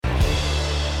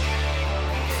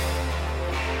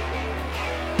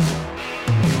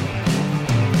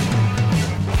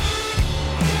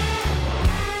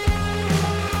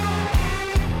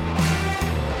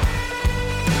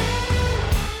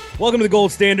Welcome to the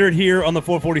Gold Standard here on the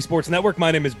 440 Sports Network. My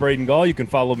name is Braden Gall. You can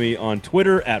follow me on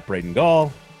Twitter at Braden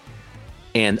Gall.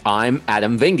 And I'm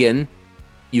Adam Vingan.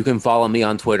 You can follow me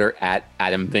on Twitter at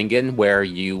Adam Vingan, where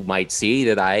you might see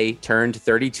that I turned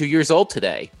 32 years old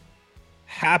today.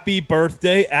 Happy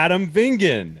birthday, Adam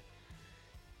Vingan.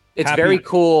 It's very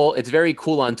cool. It's very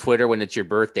cool on Twitter when it's your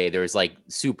birthday. There's like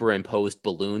superimposed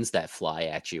balloons that fly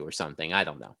at you or something. I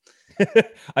don't know.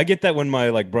 I get that when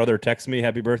my brother texts me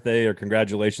happy birthday or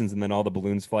congratulations, and then all the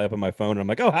balloons fly up on my phone, and I'm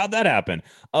like, oh, how'd that happen?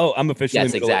 Oh, I'm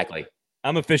officially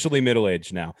I'm officially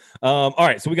middle-aged now. All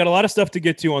right, so we got a lot of stuff to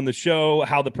get to on the show,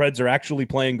 how the Preds are actually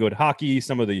playing good hockey,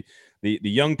 some of the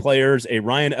young players, a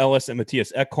Ryan Ellis and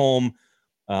Matthias Ekholm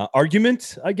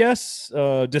argument, I guess,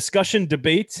 discussion,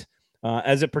 debate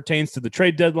as it pertains to the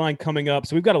trade deadline coming up.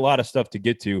 So we've got a lot of stuff to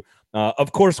get to.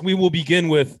 Of course, we will begin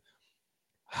with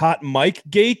Hot Mike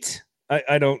Gate.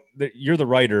 I don't. You're the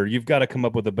writer. You've got to come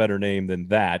up with a better name than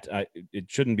that. It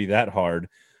shouldn't be that hard.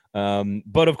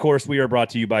 But of course, we are brought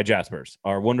to you by Jaspers,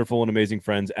 our wonderful and amazing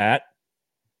friends at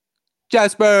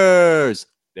Jaspers.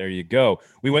 There you go.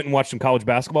 We went and watched some college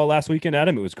basketball last weekend,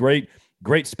 Adam. It was great.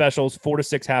 Great specials, 4 to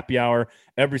 6 happy hour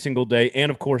every single day,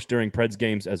 and of course during Preds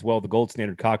games as well. The Gold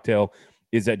Standard cocktail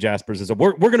is at Jaspers. So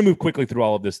we're going to move quickly through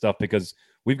all of this stuff because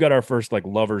we've got our first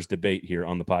lovers debate here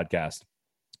on the podcast.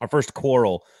 Our first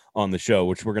quarrel on the show,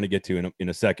 which we're going to get to in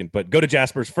a second. But go to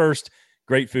Jaspers first.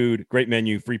 Great food, great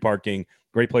menu, free parking,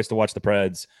 great place to watch the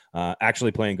Preds.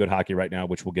 Actually playing good hockey right now,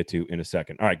 which we'll get to in a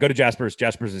second. All right, go to Jaspers.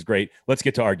 Jaspers is great. Let's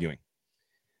get to arguing.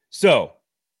 So,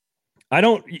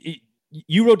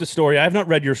 you wrote the story. I have not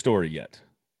read your story yet.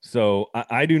 So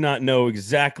I do not know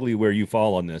exactly where you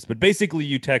fall on this. But basically,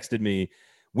 you texted me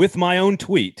with my own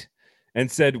tweet and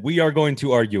said, we are going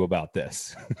to argue about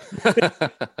this.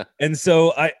 And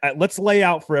so let's lay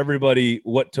out for everybody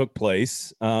what took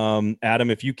place. Adam,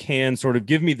 if you can sort of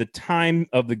give me the time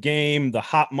of the game, the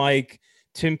hot mic,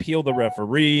 Tim Peel, the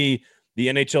referee, the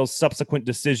NHL's subsequent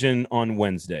decision on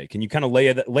Wednesday. Can you kind of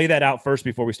lay that out first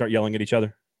before we start yelling at each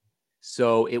other?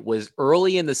 So it was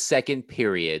early in the second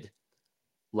period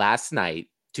last night,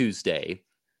 Tuesday,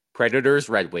 Predators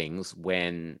Red Wings,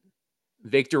 when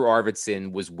Victor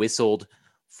Arvidsson was whistled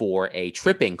for a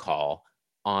tripping call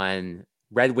on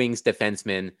Red Wings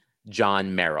defenseman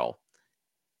John Merrill.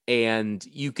 And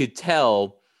you could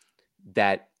tell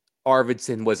that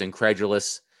Arvidsson was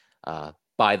incredulous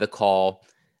by the call.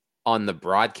 On the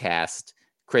broadcast,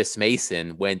 Chris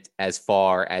Mason went as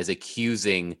far as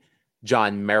accusing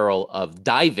John Merrill of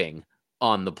diving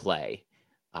on the play.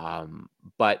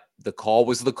 But the call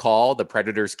was the call. The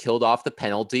Predators killed off the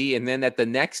penalty. And then at the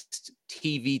next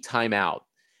TV timeout,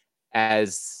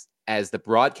 as the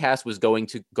broadcast was going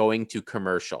to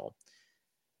commercial,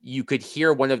 you could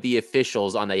hear one of the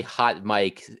officials on a hot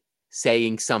mic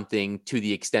saying something to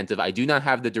the extent of, I do not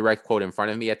have the direct quote in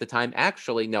front of me at the time.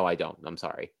 Actually, no, I don't. I'm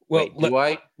sorry. Well, wait, do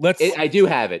I? I do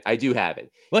have it.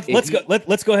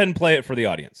 Let's go ahead and play it for the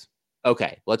audience.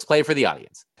 Okay, let's play it for the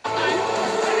audience.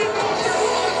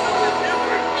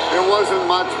 It wasn't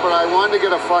much, but I wanted to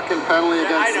get a fucking penalty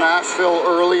against Nashville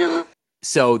early in the...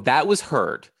 So that was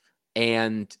heard.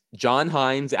 And John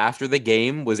Hynes, after the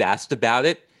game, was asked about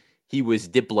it. He was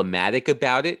diplomatic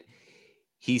about it.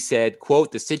 He said,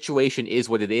 quote, the situation is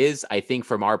what it is. I think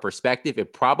from our perspective,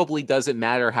 it probably doesn't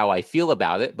matter how I feel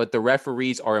about it, but the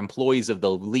referees are employees of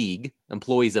the league,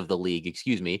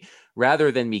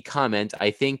 rather than me comment.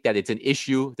 I think that it's an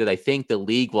issue that I think the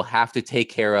league will have to take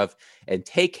care of, and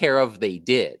take care of they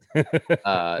did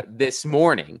this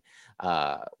morning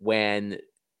when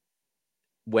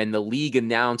the league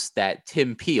announced that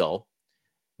Tim Peel,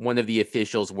 one of the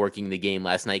officials working the game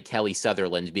last night, Kelly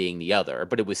Sutherland being the other,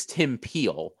 but it was Tim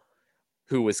Peel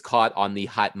who was caught on the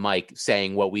hot mic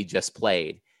saying what we just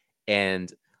played.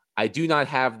 And I do not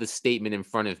have the statement in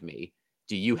front of me.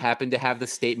 Do you happen to have the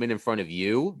statement in front of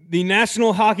you? The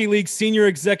National Hockey League Senior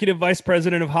Executive Vice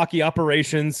President of Hockey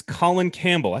Operations, Colin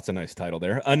Campbell, that's a nice title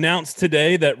there, announced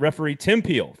today that referee Tim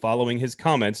Peel, following his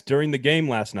comments during the game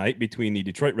last night between the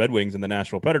Detroit Red Wings and the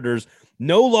Nashville Predators,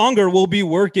 no longer will be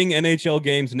working NHL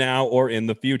games now or in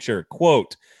the future.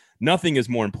 Quote, nothing is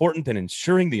more important than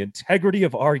ensuring the integrity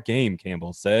of our game,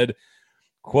 Campbell said.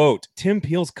 Quote, Tim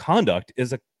Peel's conduct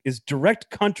is direct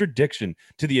contradiction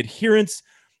to the adherence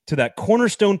to that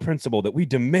cornerstone principle that we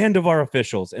demand of our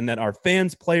officials and that our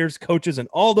fans, players, coaches, and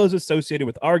all those associated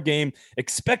with our game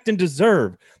expect and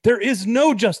deserve. There is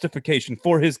no justification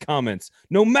for his comments,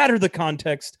 no matter the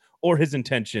context or his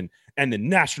intention, and the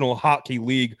National Hockey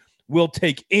League will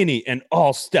take any and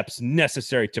all steps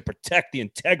necessary to protect the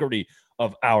integrity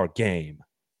of our game.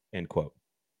 End quote.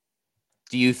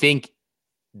 Do you think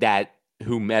that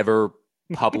whomever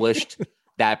published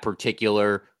that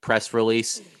particular press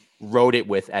release wrote it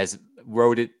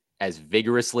as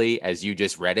vigorously as you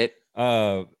just read it?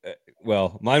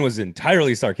 Well, mine was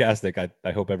entirely sarcastic.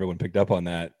 I hope everyone picked up on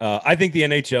that. I think the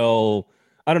NHL,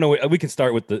 I don't know. We can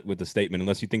start with the statement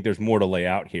unless you think there's more to lay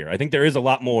out here. I think there is a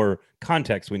lot more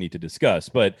context we need to discuss,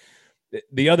 but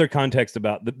the other context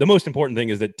about the most important thing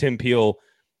is that Tim Peel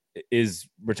is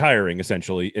retiring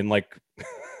essentially in like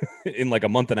a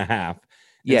month and a half.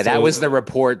 Yeah, that was the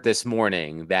report this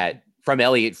morning that from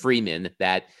Elliot Freeman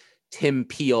that Tim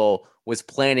Peel was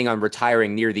planning on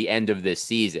retiring near the end of this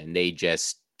season. They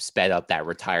just sped up that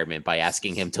retirement by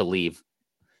asking him to leave.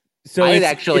 So I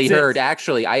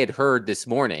had heard this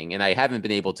morning, and I haven't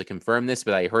been able to confirm this,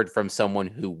 but I heard from someone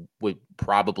who would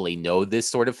probably know this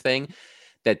sort of thing,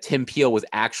 that Tim Peel was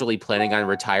actually planning on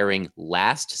retiring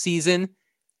last season,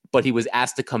 but he was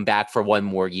asked to come back for one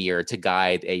more year to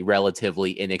guide a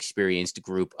relatively inexperienced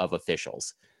group of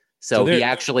officials. So he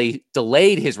actually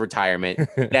delayed his retirement,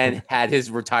 then had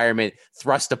his retirement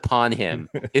thrust upon him,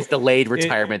 his delayed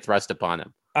retirement thrust upon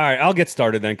him. All right, I'll get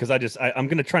started then, because I'm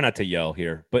going to try not to yell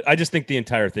here, but I just think the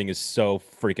entire thing is so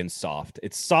freaking soft.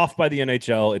 It's soft by the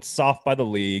NHL. It's soft by the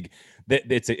league.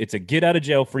 It's a get out of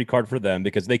jail free card for them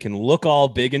because they can look all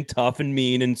big and tough and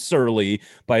mean and surly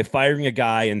by firing a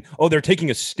guy and, they're taking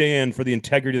a stand for the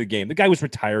integrity of the game. The guy was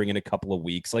retiring in a couple of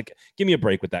weeks. Like, give me a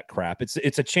break with that crap. It's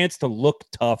a chance to look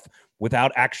tough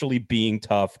without actually being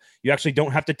tough. You actually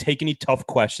don't have to take any tough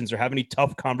questions or have any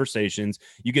tough conversations.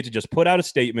 You get to just put out a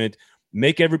statement,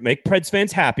 make Preds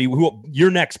fans happy.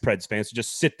 You're next, Preds fans. So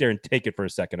just sit there and take it for a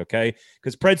second, okay?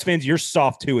 Because Preds fans, you're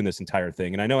soft too in this entire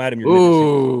thing. And I know, Adam, you're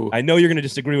going to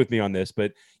disagree with me on this,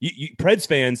 but you Preds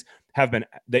fans have been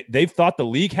they've thought the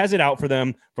league has it out for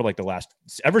them for like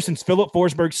ever since Philip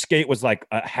Forsberg's skate was like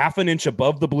a half an inch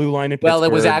above the blue line in Pittsburgh. Well,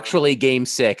 it was actually Game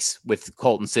 6 with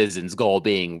Colton Sisson's goal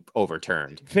being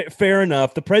overturned. Fair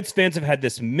enough. The Preds fans have had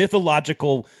this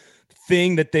mythological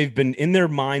thing that they've been in their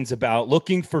minds about,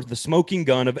 looking for the smoking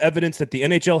gun of evidence that the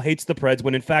NHL hates the Preds,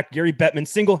 when in fact Gary Bettman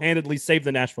single-handedly saved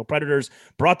the Nashville Predators,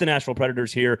 brought the Nashville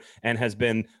Predators here, and has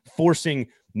been forcing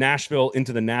Nashville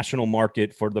into the national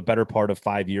market for the better part of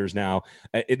 5 years now.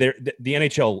 The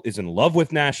NHL is in love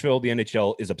with Nashville. The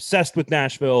NHL is obsessed with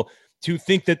Nashville. To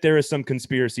think that there is some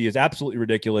conspiracy is absolutely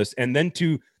ridiculous. And then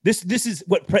this is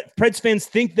what Preds fans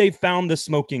think they've found the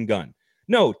smoking gun.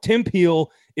 No, Tim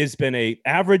Peel has been a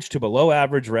average to below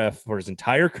average ref for his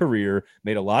entire career,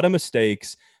 made a lot of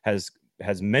mistakes, has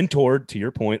mentored, to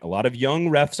your point, a lot of young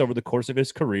refs over the course of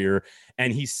his career.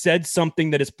 And he said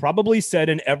something that is probably said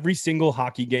in every single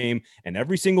hockey game and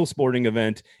every single sporting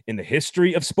event in the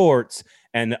history of sports.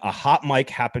 And a hot mic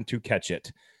happened to catch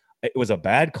it. It was a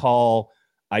bad call.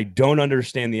 I don't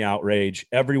understand the outrage.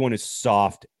 Everyone is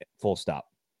soft, full stop.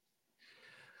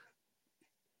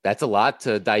 That's a lot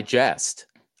to digest.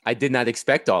 I did not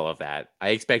expect all of that. I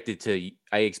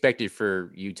expected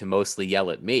for you to mostly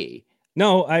yell at me.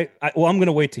 No, I'm going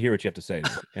to wait to hear what you have to say.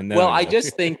 And then I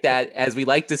just think that, as we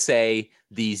like to say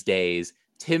these days,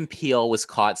 Tim Peel was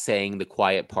caught saying the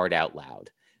quiet part out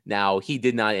loud. Now, he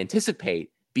did not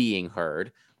anticipate being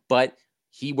heard, but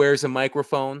he wears a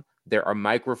microphone. There are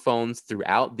microphones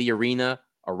throughout the arena,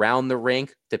 around the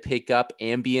rink, to pick up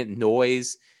ambient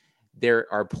noise. There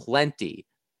are plenty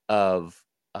of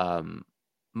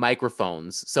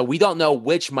microphones. So we don't know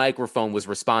which microphone was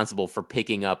responsible for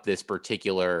picking up this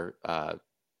particular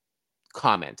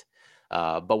comment.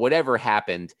 But whatever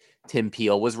happened, Tim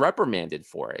Peel was reprimanded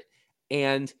for it.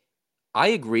 And I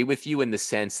agree with you in the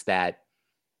sense that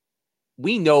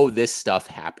we know this stuff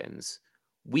happens.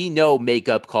 We know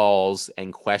makeup calls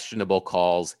and questionable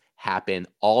calls happen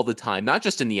all the time, not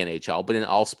just in the NHL, but in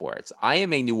all sports. I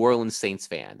am a New Orleans Saints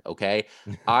fan. Okay.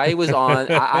 I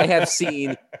have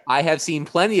seen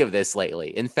plenty of this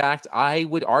lately. In fact, I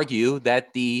would argue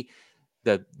that the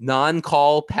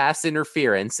non-call pass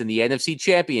interference in the NFC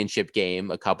Championship game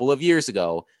a couple of years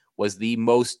ago was the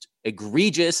most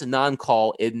egregious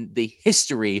non-call in the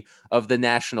history of the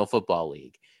National Football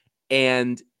League.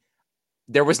 And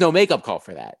there was no makeup call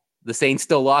for that. The Saints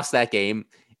still lost that game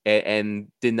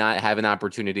and did not have an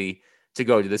opportunity to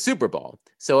go to the Super Bowl.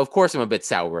 So, of course, I'm a bit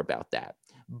sour about that.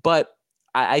 But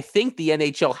I think the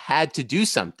NHL had to do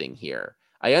something here.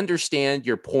 I understand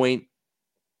your point.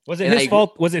 Was it his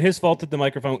fault? Was it his fault that the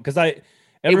microphone? Because it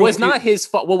was not his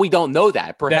fault. Well, we don't know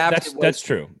that. Perhaps that's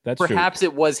true. Perhaps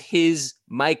it was his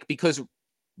mic because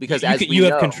you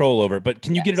have control over it. But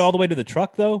can you get it all the way to the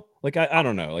truck though? Like I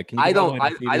don't know. Like can you I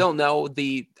don't know.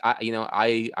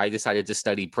 I decided to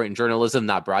study print journalism,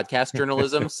 not broadcast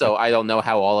journalism. So I don't know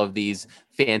how all of these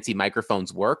fancy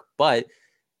microphones work. But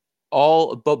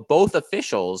but both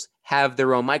officials have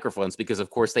their own microphones because, of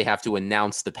course, they have to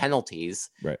announce the penalties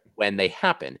when they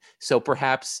happen. So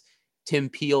perhaps Tim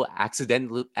Peel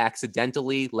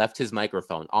accidentally left his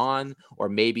microphone on, or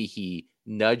maybe he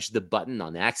nudged the button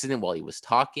on accident while he was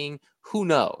talking. Who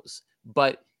knows?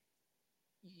 But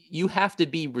you have to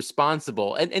be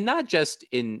responsible, and not just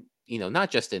in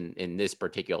this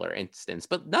particular instance,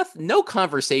 but no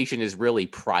conversation is really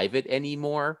private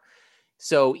anymore.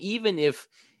 So even if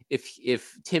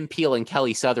Tim Peel and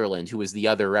Kelly Sutherland, who is the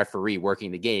other referee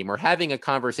working the game, are having a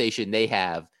conversation they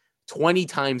have 20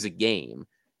 times a game,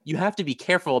 you have to be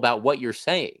careful about what you're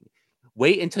saying.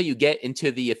 Wait until you get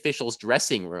into the official's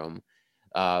dressing room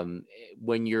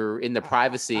when you're in the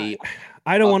privacy.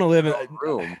 I don't want to live in a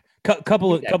room.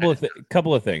 Couple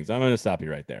of things. I'm going to stop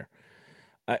you right there.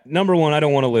 Number one, I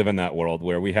don't want to live in that world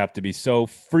where we have to be so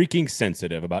freaking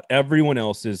sensitive about everyone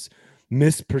else's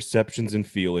misperceptions and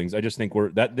feelings. I just think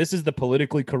this is the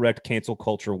politically correct cancel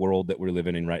culture world that we're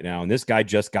living in right now. And this guy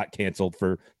just got canceled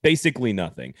for basically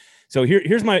nothing. So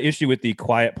here's my issue with the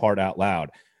quiet part out loud.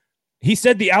 He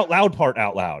said the out loud part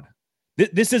out loud.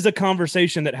 This is a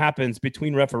conversation that happens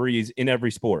between referees in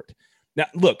every sport. Now,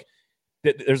 look,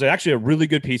 there's actually a really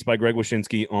good piece by Greg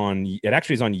Wyshynski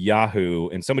is on Yahoo,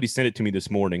 and somebody sent it to me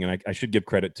this morning, and I should give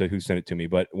credit to who sent it to me,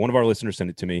 but one of our listeners sent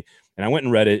it to me, and I went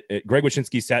and read it. Greg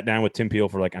Wyshynski sat down with Tim Peel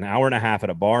for like an hour and a half at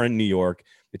a bar in New York.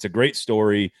 It's a great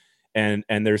story, and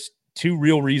there's two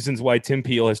real reasons why Tim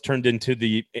Peel has turned into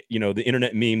the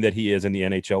internet meme that he is in the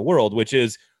NHL world, which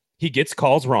is he gets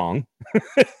calls wrong.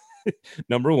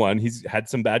 Number one, he's had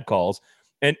some bad calls.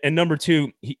 And number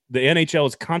two, the NHL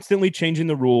is constantly changing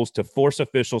the rules to force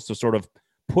officials to sort of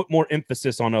put more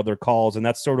emphasis on other calls, and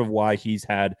that's sort of why he's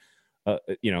had a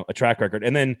track record.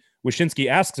 And then Wyshynski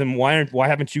asks him, why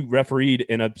haven't you refereed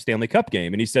in a Stanley Cup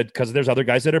game? And he said, because there's other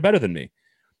guys that are better than me.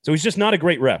 So he's just not a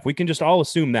great ref. We can just all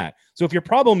assume that. So if your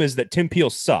problem is that Tim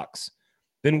Peel sucks,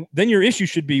 then your issue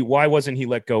should be, why wasn't he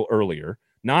let go earlier?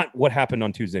 Not what happened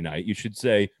on Tuesday night. You should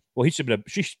say, well, he should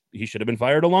have been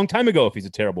fired a long time ago if he's a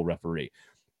terrible referee.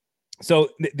 So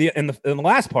the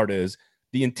last part is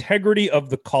the integrity of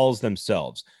the calls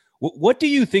themselves. What do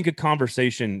you think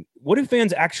what do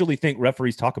fans actually think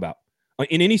referees talk about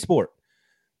in any sport?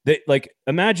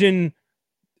 Imagine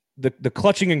the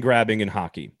clutching and grabbing in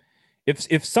hockey.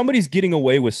 If somebody's getting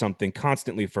away with something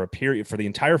constantly for the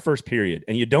entire first period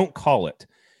and you don't call it,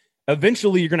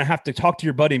 eventually you're going to have to talk to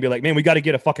your buddy and be like, man, we got to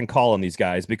get a fucking call on these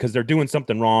guys because they're doing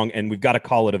something wrong and we've got to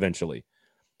call it eventually.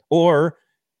 Or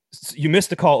you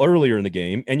missed a call earlier in the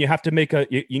game and you have to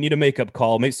you need a makeup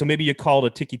call. So maybe you called a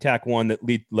ticky-tack one that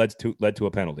led to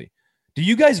a penalty. Do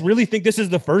you guys really think this is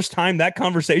the first time that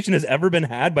conversation has ever been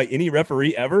had by any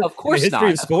referee ever? Of course not.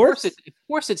 Of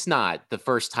course it's not the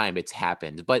first time it's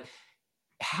happened, but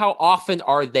how often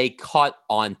are they caught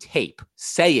on tape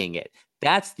saying it?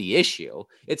 That's the issue.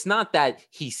 It's not that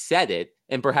he said it,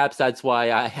 and perhaps that's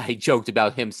why I joked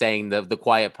about him saying the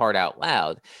quiet part out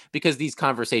loud, because these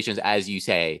conversations, as you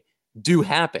say, do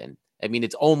happen. I mean,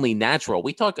 it's only natural.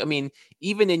 We talk, I mean,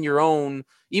 even in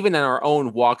our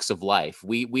own walks of life,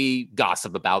 we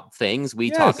gossip about things. We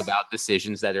talk about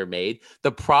decisions that are made.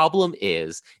 The problem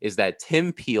is that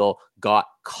Tim Peel got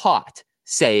caught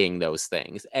saying those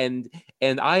things. And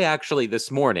I actually,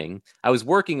 this morning, I was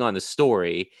working on a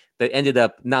story that ended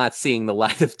up not seeing the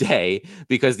light of day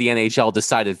because the NHL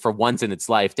decided for once in its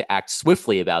life to act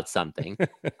swiftly about something.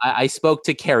 I spoke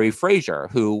to Kerry Fraser,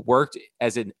 who worked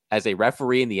as a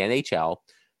referee in the NHL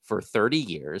for 30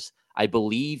 years. I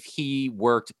believe he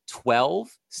worked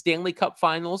 12 Stanley Cup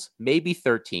finals, maybe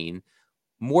 13,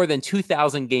 more than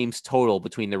 2,000 games total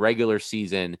between the regular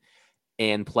season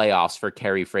and playoffs for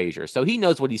Kerry Fraser. So he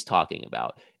knows what he's talking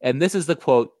about. And this is the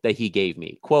quote that he gave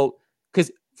me. Quote, because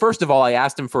first of all, I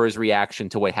asked him for his reaction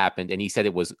to what happened, and he said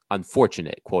it was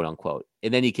unfortunate, quote unquote.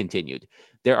 And then he continued,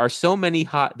 there are so many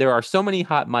hot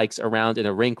mics around in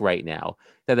a rink right now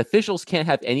that officials can't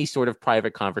have any sort of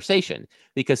private conversation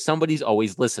because somebody's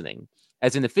always listening.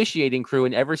 As an officiating crew,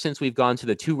 and ever since we've gone to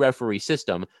the 2-referee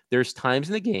system, there's times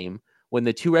in the game when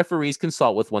the 2 referees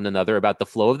consult with one another about the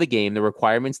flow of the game, the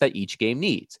requirements that each game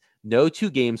needs. No 2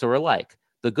 games are alike.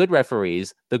 The good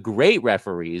referees, the great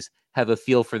referees, have a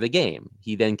feel for the game.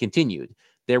 He then continued,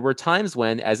 there were times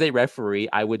when, as a referee,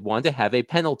 I would want to have a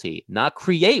penalty, not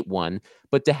create one,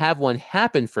 but to have one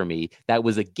happen for me that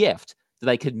was a gift, that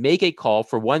I could make a call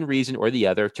for one reason or the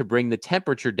other to bring the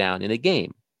temperature down in a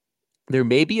game. There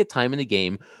may be a time in a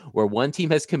game where one team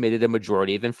has committed a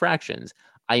majority of infractions.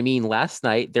 I mean, last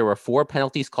night, there were 4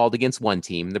 penalties called against one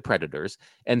team, the Predators,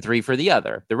 and 3 for the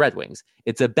other, the Red Wings.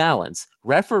 It's a balance.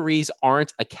 Referees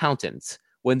aren't accountants.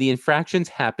 When the infractions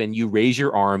happen, you raise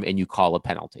your arm and you call a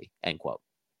penalty, end quote.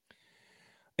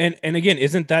 And again,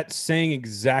 isn't that saying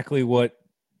exactly what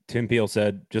Tim Peel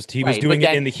said? Just he was Right, doing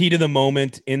but it in the heat of the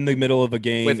moment, in the middle of a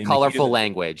game. with colorful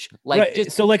language. Like,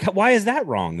 right. So like, why is that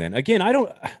wrong then? Again, I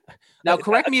don't. Now,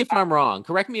 correct me if I'm wrong.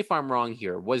 Correct me if I'm wrong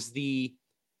here.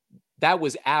 That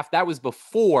was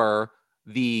before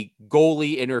the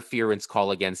goalie interference call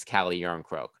against Calle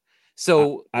Järnkrok.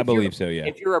 So I believe so, yeah.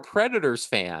 If you're a Predators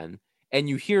fan and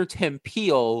you hear Tim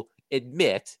Peel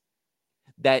admit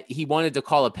that he wanted to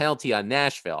call a penalty on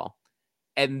Nashville,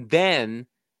 and then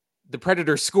the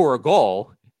Predators score a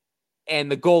goal,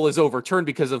 and the goal is overturned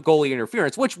because of goalie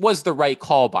interference, which was the right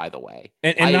call, by the way,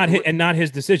 and not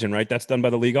his decision, right? That's done by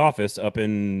the league office up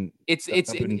in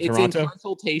in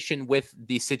consultation with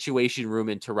the Situation Room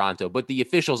in Toronto, but the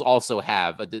officials also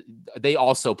they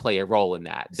also play a role in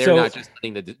that. They're not just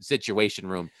letting the Situation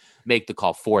Room make the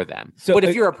call for them. But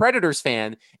if you're a Predators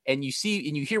fan and you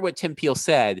hear what Tim Peel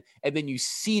said, and then you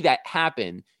see that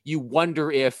happen, you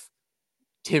wonder if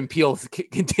Tim Peel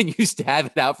continues to have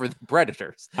it out for the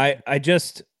Predators.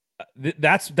 That's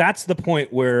the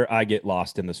point where I get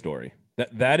lost in the story.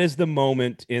 That is the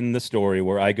moment in the story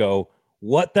where I go,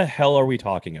 what the hell are we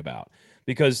talking about?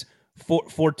 Because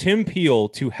for Tim Peel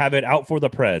to have it out for the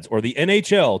Preds, or the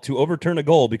NHL to overturn a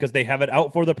goal because they have it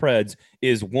out for the Preds,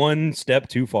 is one step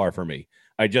too far for me.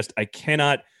 I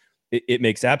cannot. It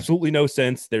makes absolutely no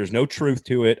sense. There's no truth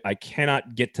to it. I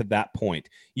cannot get to that point.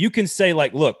 You can say,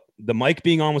 like, look, the mic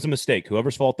being on was a mistake.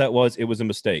 Whoever's fault that was, it was a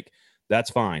mistake.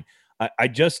 That's fine. I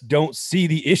just don't see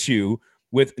the issue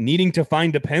with needing to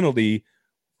find a penalty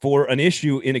for an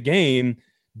issue in a game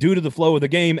due to the flow of the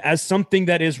game as something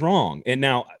that is wrong. And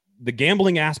now the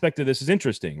gambling aspect of this is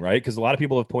interesting, right? Because a lot of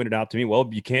people have pointed out to me, well,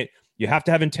 you have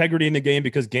to have integrity in the game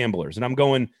because gamblers. And I'm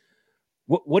going,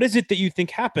 what is it that you think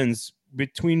happens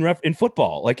between in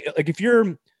football? Like if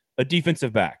you're a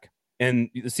defensive back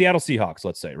and the Seattle Seahawks,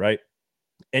 let's say, right?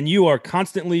 And you are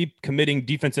constantly committing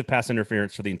defensive pass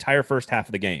interference for the entire first half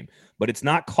of the game, but it's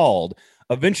not called.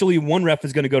 Eventually, one ref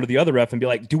is going to go to the other ref and be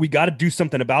like, "Do we got to do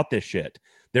something about this shit?"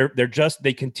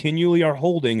 They continually are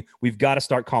holding. We've got to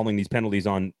start calling these penalties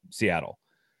on Seattle.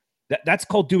 That's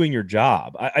called doing your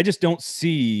job. I just don't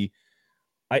see.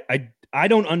 I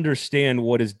don't understand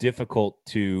what is difficult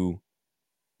to,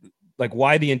 like,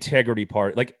 why the integrity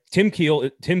part. Like Tim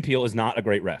Peel is not a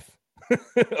great ref.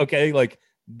 Okay, like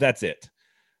that's it.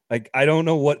 Like, I don't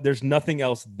know what, there's nothing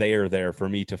else there for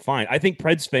me to find. I think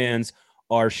Preds fans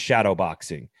are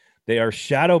shadowboxing. They are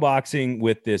shadowboxing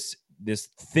with this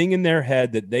thing in their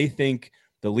head that they think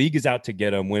the league is out to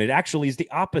get them, when it actually is the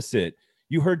opposite.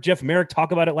 You heard Jeff Merrick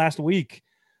talk about it last week.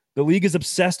 The league is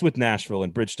obsessed with Nashville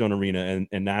and Bridgestone Arena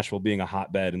and Nashville being a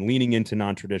hotbed and leaning into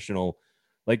non-traditional.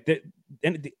 Like, the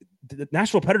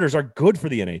Nashville Predators are good for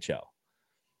the NHL.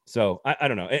 So I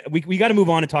don't know. We got to move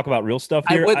on and talk about real stuff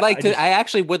here. I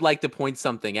actually would like to point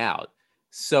something out.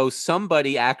 So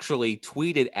somebody actually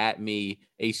tweeted at me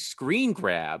a screen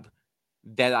grab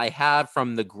that I have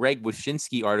from the Greg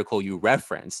Wyshynski article you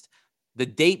referenced, the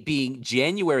date being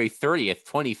January 30th,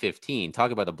 2015.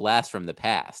 Talk about a blast from the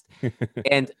past.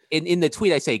 And in the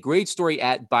tweet, I say, great story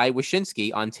by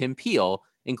Wyshynski on Tim Peel,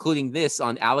 including this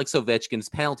on Alex Ovechkin's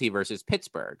penalty versus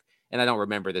Pittsburgh. And I don't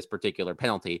remember this particular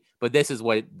penalty, but this is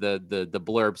what the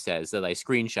blurb says that I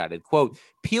screenshotted. Quote,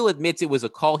 Peel admits it was a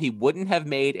call he wouldn't have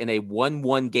made in a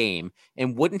 1-1 game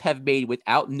and wouldn't have made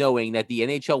without knowing that the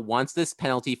NHL wants this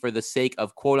penalty for the sake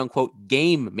of quote unquote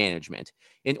game management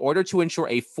in order to ensure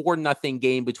a 4-0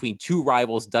 game between two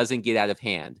rivals doesn't get out of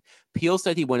hand. Peel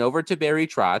said he went over to Barry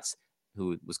Trotz,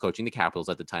 who was coaching the Capitals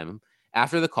at the time,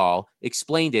 after the call,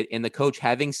 explained it, and the coach,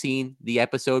 having seen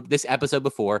this episode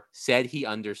before, said he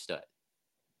understood.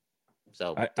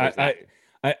 So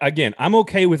again, I'm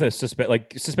okay with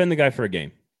suspend the guy for a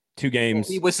game, 2 games.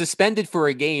 He was suspended for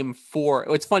a game for.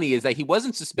 What's funny is that he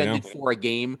wasn't suspended for a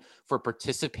game for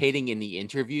participating in the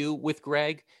interview with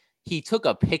Greg. He took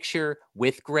a picture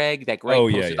with Greg that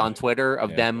Greg posted on Twitter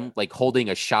of them like holding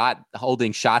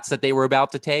shots that they were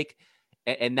about to take.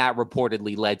 And that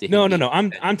reportedly led to him. No.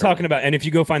 I'm talking about, and if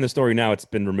you go find the story now, it's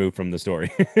been removed from the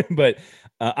story. But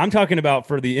I'm talking about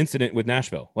for the incident with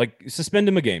Nashville. Like, suspend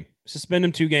him a game, suspend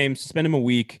him 2 games, suspend him a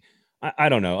week. I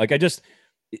don't know. Like,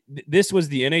 this was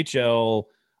the NHL.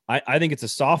 I think it's a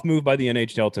soft move by the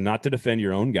NHL to not to defend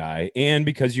your own guy, and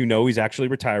because he's actually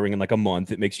retiring in like a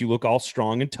month, it makes you look all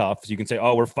strong and tough. So you can say,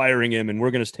 "Oh, we're firing him, and we're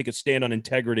going to take a stand on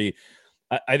integrity."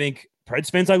 I think Preds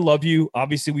fans, I love you.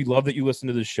 Obviously, we love that you listen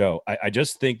to this show. I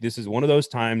just think this is one of those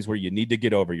times where you need to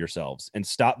get over yourselves and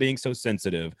stop being so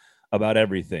sensitive about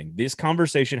everything. This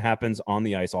conversation happens on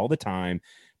the ice all the time.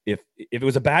 if it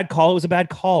was a bad call, it was a bad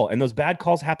call. And those bad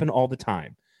calls happen all the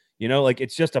time. You know, like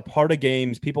it's just a part of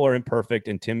games. People are imperfect,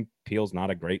 and Tim Peel's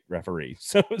not a great referee.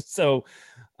 So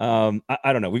I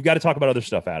don't know. We've got to talk about other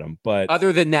stuff, Adam. But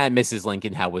other than that, Mrs.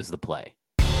 Lincoln, how was the play?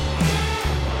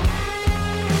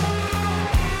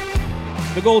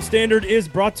 The Gold Standard is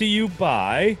brought to you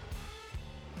by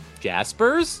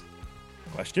Jaspers?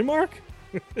 Question mark?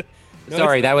 No,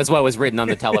 sorry, that was what was written on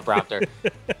the teleprompter.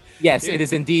 Yes, it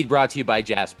is indeed brought to you by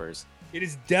Jaspers. It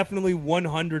is definitely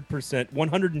 100%,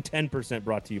 110%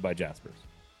 brought to you by Jaspers.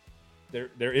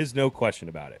 There is no question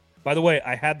about it. By the way,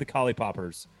 I had the Collie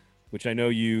Poppers, which I know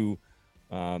you've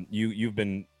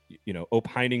been,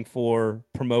 opining for,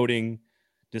 promoting,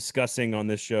 discussing on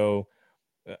this show.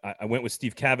 I went with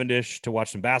Steve Cavendish to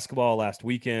watch some basketball last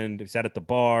weekend. I sat at the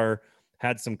bar,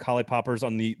 had some Collie Poppers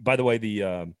on the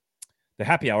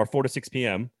happy hour, 4 to 6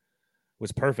 p.m.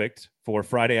 was perfect for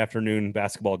Friday afternoon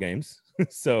basketball games.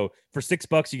 So for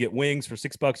 $6, you get wings. For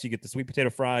 $6, you get the sweet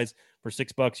potato fries. For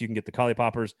 $6, you can get the Collie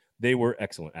Poppers. They were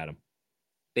excellent, Adam.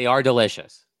 They are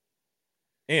delicious.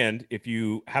 And if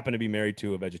you happen to be married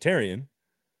to a vegetarian,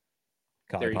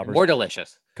 They're more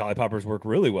delicious. Collie Poppers work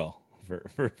really well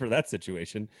for that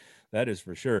situation. That is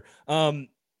for sure.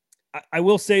 I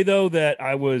will say, though, that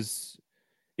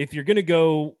if you're going to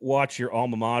go watch your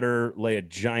alma mater lay a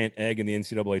giant egg in the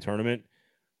NCAA tournament,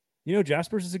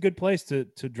 Jaspers is a good place to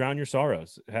drown your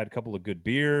sorrows. Had a couple of good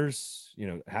beers.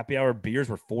 Happy hour beers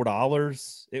were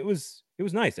 $4. It was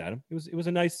nice, Adam. It was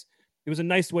a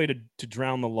nice way to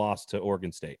drown the loss to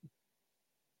Oregon State.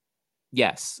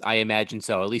 Yes, I imagine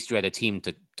so. At least you had a team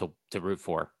to root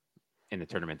for in the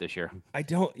tournament this year.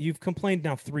 You've complained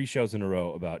now 3 shows in a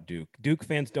row about Duke. Duke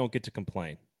fans don't get to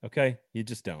complain. Okay, you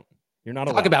just don't. You're not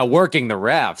allowed. Talk about working the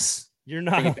refs. You're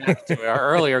not. Bring it back to our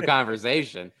earlier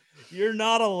conversation. You're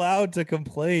not allowed to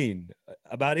complain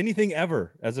about anything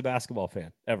ever as a basketball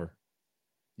fan, ever.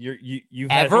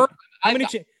 You've ever? How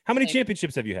many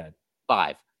championships have you had?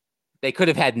 5. They could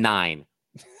have had 9.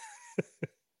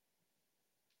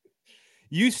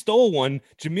 You stole one.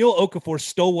 Jamil Okafor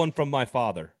stole one from my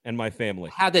father and my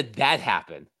family. How did that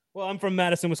happen? Well, I'm from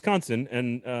Madison, Wisconsin,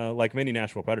 and like many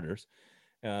Nashville Predators.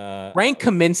 Frank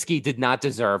Kaminsky did not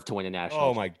deserve to win a national.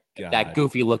 Oh my God. That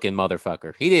goofy looking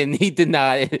motherfucker. He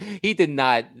did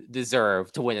not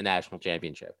deserve to win a national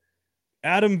championship.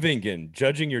 Adam Vingan,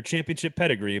 judging your championship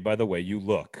pedigree by the way you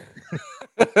look.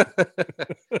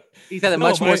 He's had a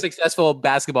much more successful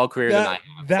basketball career than I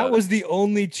have. That was the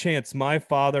only chance my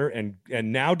father and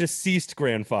now deceased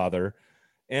grandfather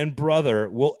and brother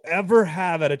will ever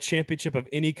have at a championship of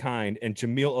any kind, and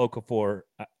Jamil Okafor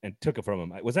and took it from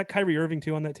him. Was that Kyrie Irving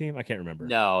too on that team? I can't remember.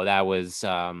 No, it was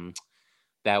damn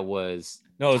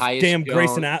Jones,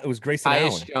 Grayson. It was Grayson Tyus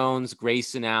Allen. Jones,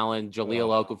 Grayson Allen,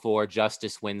 Jaleel Okafor,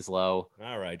 Justice Winslow.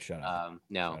 All right, shut up.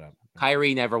 No, shut up.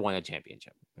 Kyrie never won a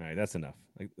championship. All right, that's enough.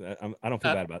 I don't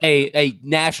feel bad about a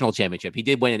national championship. He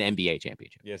did win an NBA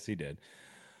championship. Yes, he did.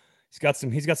 He's got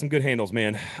some good handles,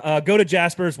 man. Go to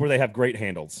Jaspers where they have great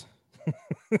handles.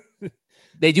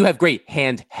 They do have great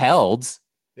handhelds.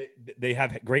 They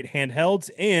have great handhelds,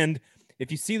 and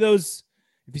if you see those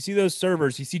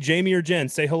servers, you see Jamie or Jen,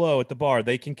 say hello at the bar.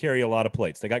 They can carry a lot of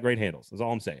plates. They got great handles. That's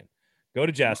all I'm saying. Go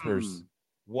to Jaspers,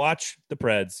 watch the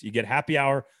Preds. You get happy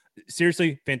hour.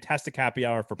 Seriously, fantastic happy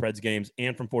hour for Preds games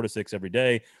and from 4 to 6 every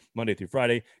day, Monday through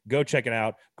Friday. Go check it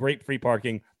out. Great free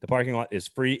parking. The parking lot is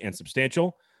free and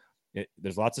substantial.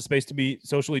 There's lots of space to be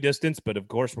socially distanced, but of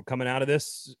course we're coming out of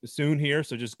this soon here.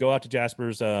 So just go out to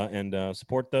Jaspers and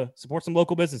support some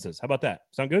local businesses. How about that?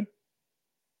 Sound good?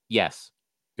 Yes.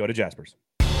 Go to Jaspers.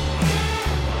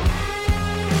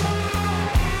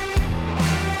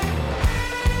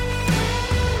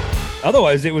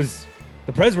 Otherwise,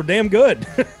 the Preds were damn good.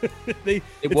 It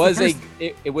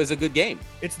was a good game.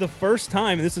 It's the first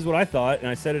time, and this is what I thought, and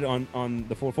I said it on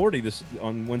the 440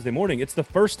 on Wednesday morning. It's the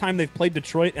first time they've played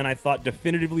Detroit, and I thought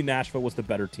definitively Nashville was the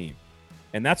better team.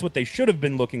 And that's what they should have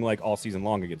been looking like all season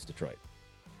long against Detroit.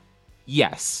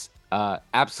 Yes,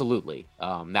 absolutely.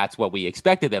 That's what we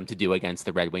expected them to do against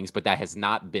the Red Wings, but that has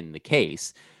not been the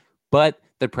case. But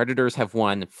the Predators have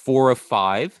won 4 of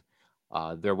 5.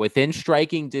 They're within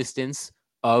striking distance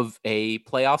of a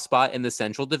playoff spot in the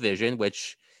Central Division,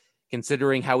 which,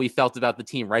 considering how we felt about the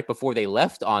team right before they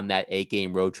left on that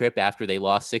 8-game road trip after they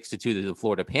lost 6-2 to the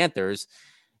Florida Panthers,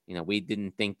 we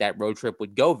didn't think that road trip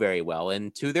would go very well.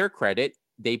 And to their credit,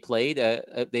 they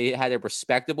had a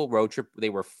respectable road trip. They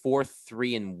were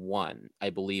 4-3-1, I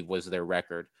believe was their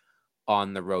record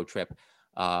on the road trip.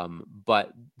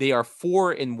 But they are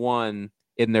 4-1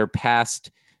 in their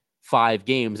past 5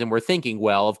 games. And we're thinking,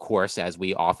 well, of course, as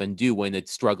we often do when a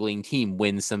struggling team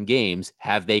wins some games,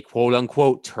 have they quote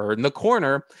unquote turned the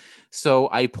corner? So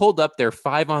I pulled up their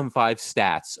 5-on-5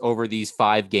 stats over these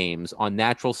 5 games on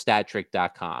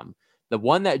naturalstattrick.com. The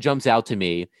one that jumps out to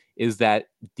me is that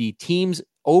the team's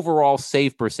overall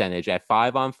save percentage at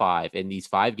 5-on-5 in these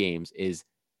 5 games is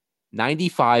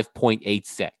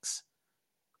 95.86.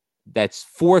 That's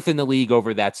 4th in the league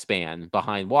over that span,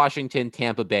 behind Washington,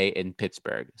 Tampa Bay, and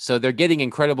Pittsburgh. So they're getting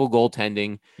incredible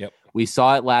goaltending. Yep. We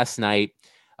saw it last night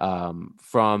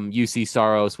from UC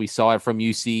Saros. We saw it from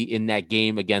UC in that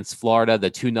game against Florida,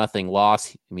 the 2-0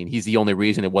 loss. I mean, he's the only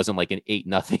reason it wasn't like an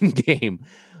 8-0 game.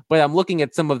 But I'm looking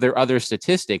at some of their other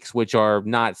statistics, which are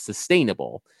not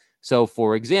sustainable. So,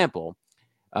 for example,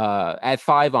 at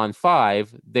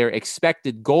 5-on-5, their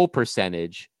expected goal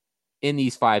percentage in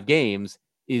these 5 games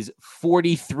is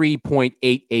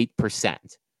 43.88%,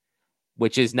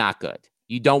 which is not good.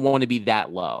 You don't want to be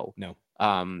that low. No.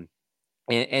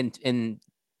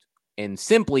 And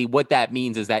simply what that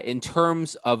means is that in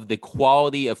terms of the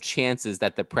quality of chances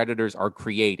that the Predators are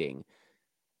creating,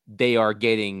 they are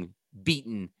getting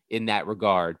beaten in that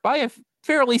regard by a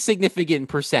fairly significant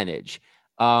percentage.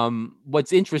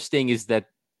 What's interesting is that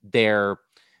their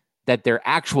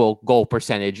actual goal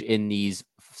percentage in these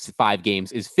 5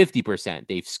 games is 50%.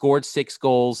 They've scored 6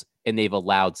 goals and they've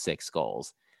allowed 6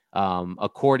 goals.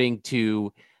 According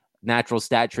to Natural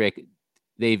Stat Trick,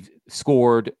 they've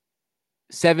scored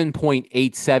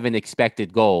 7.87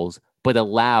 expected goals, but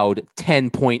allowed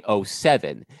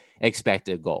 10.07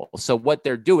 expected goals. So what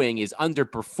they're doing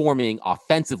underperforming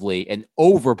offensively and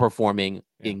overperforming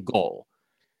in goal.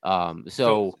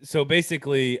 So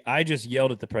basically, I just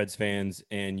yelled at the Preds fans,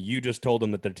 and you just told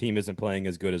them that their team isn't playing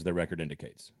as good as their record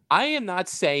indicates. I am not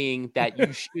saying that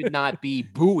you should not be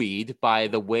buoyed by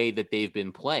the way that they've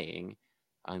been playing.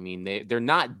 I mean, they're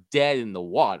not dead in the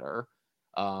water.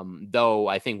 Though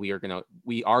I think we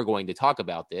are going to talk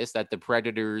about this, that the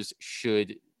Predators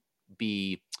should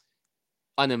be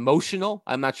unemotional.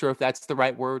 I'm not sure if that's the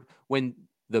right word. When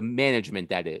the management,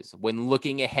 that is, when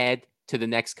looking ahead to the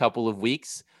next couple of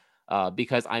weeks,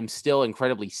 because I'm still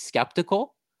incredibly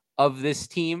skeptical of this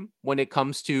team when it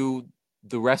comes to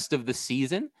the rest of the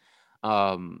season.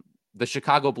 The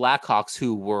Chicago Blackhawks,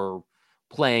 who were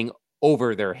playing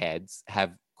over their heads,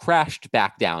 have crashed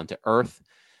back down to earth.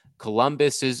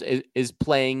 Columbus is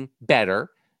playing better.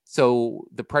 So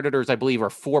the Predators, I believe, are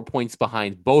 4 points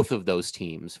behind both of those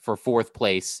teams for 4th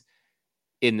place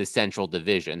in the Central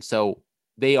Division. So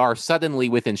they are suddenly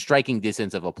within striking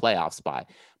distance of a playoff spot.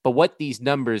 But what these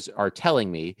numbers are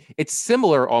telling me, it's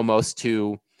similar almost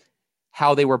to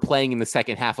how they were playing in the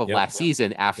second half of last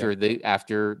season after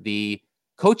the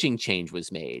coaching change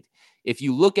was made. If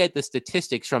you look at the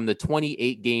statistics from the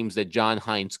 28 games that John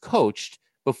Hines coached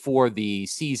before the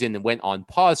season went on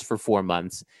pause for 4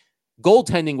 months,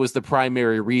 goaltending was the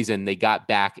primary reason they got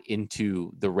back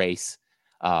into the race,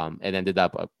 and ended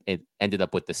up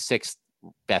with the 6th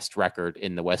best record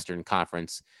in the Western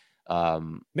Conference.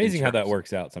 Amazing how that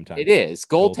works out sometimes. It is.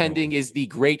 Goaltending is the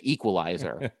great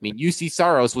equalizer. I mean, UC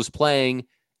Saros was playing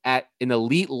at an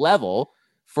elite level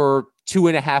for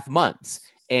 2.5 months,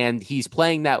 and he's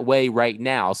playing that way right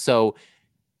now. So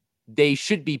they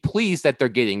should be pleased that they're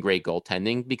getting great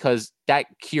goaltending, because that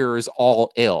cures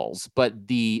all ills. But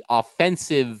the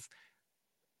offensive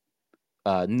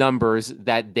numbers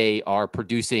that they are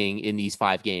producing in these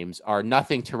 5 games are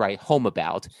nothing to write home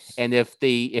about. And if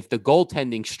the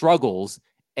goaltending struggles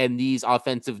and these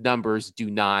offensive numbers do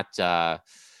not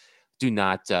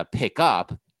pick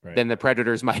up, then the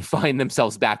Predators might find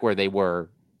themselves back where they were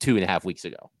 2.5 weeks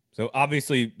ago. So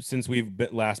obviously, since we've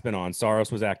last been on, Saros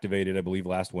was activated, I believe,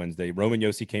 last Wednesday. Roman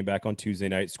Josi came back on Tuesday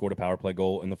night, scored a power play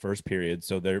goal in the first period.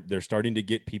 So they're starting to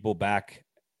get people back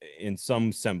in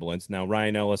some semblance. Now,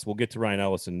 Ryan Ellis, we'll get to Ryan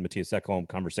Ellis and Matthias Ekholm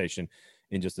conversation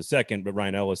in just a second. But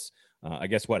Ryan Ellis, I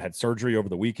guess had surgery over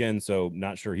the weekend, so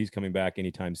not sure he's coming back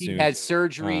anytime soon. He had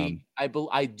surgery.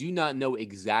 I do not know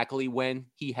exactly when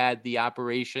he had the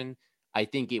operation. I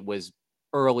think it was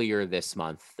earlier this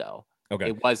month, though.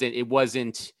 Okay. It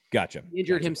wasn't. Gotcha. He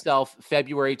injured himself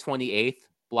February 28th,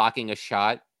 blocking a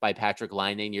shot by Patrick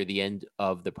Laine near the end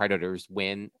of the Predators'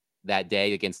 win that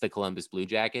day against the Columbus Blue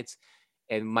Jackets.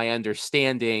 And my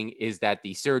understanding is that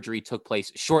the surgery took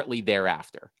place shortly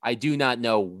thereafter. I do not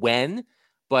know when,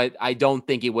 but I don't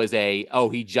think it was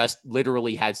he just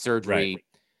literally had surgery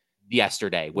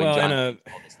yesterday when John told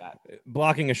us that.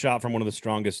 Blocking a shot from one of the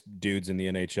strongest dudes in the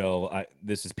NHL.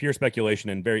 This is pure speculation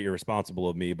and very irresponsible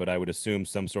of me, but I would assume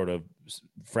some sort of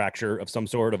fracture of some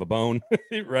sort of a bone,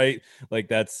 right? Like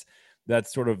that's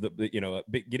that's sort of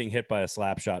getting hit by a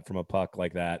slap shot from a puck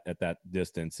like that at that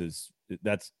distance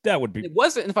that would be. It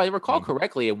wasn't, if I recall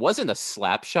correctly, it wasn't a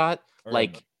slap shot.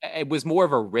 Like it was more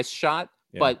of a wrist shot,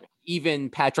 but even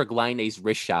Patrick Laine's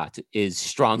wrist shot is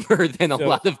stronger than a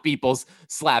lot of people's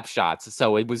slap shots.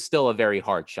 So it was still a very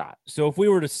hard shot. So if we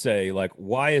were to say, like,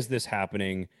 why is this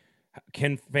happening?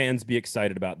 Can fans be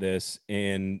excited about this?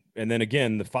 And then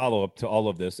again, the follow-up to all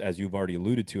of this, as you've already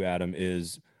alluded to, Adam,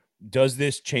 is does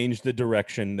this change the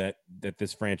direction that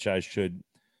this franchise should,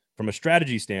 from a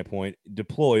strategy standpoint,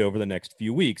 deploy over the next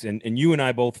few weeks? And you and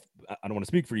I both, I don't want to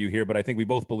speak for you here, but I think we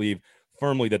both believe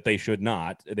firmly that they should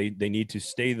not. They need to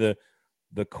stay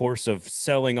the course of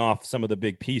selling off some of the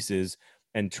big pieces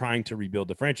and trying to rebuild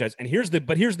the franchise. And here's the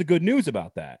good news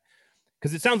about that,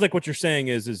 because it sounds like what you're saying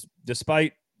is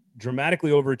despite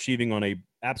dramatically overachieving on a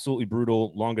absolutely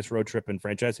brutal longest road trip in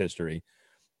franchise history,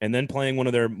 and then playing one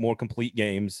of their more complete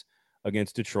games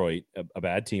against Detroit, a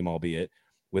bad team, albeit,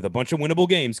 with a bunch of winnable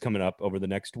games coming up over the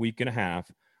next week and a half,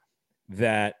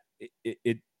 that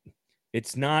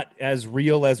it's not as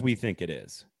real as we think it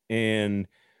is. And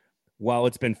while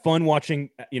it's been fun watching,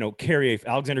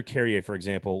 Alexander Carrier, for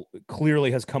example,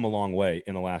 clearly has come a long way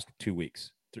in the last 2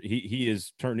 weeks. He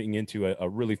is turning into a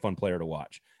really fun player to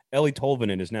watch. Eeli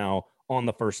Tolvanen is now on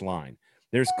the first line.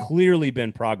 There's clearly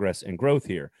been progress and growth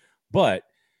here. But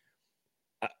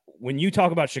when you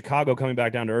talk about Chicago coming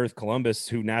back down to earth, Columbus,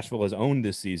 who Nashville has owned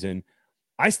this season,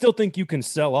 I still think you can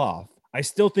sell off. I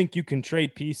still think you can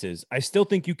trade pieces. I still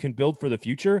think you can build for the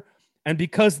future. And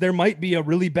because there might be a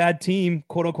really bad team,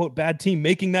 quote unquote, bad team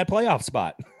making that playoff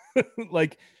spot,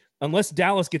 like unless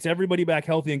Dallas gets everybody back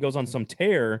healthy and goes on some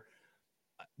tear,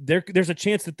 there's a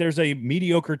chance that there's a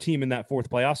mediocre team in that fourth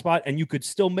playoff spot, and you could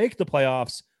still make the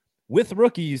playoffs with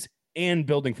rookies and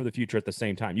building for the future at the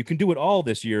same time. You can do it all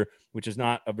this year, which is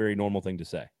not a very normal thing to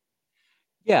say.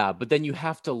 Yeah, but then you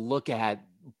have to look at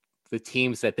the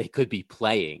teams that they could be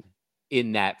playing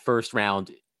in that first round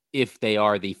if they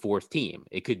are the fourth team.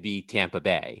 It could be Tampa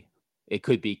Bay. It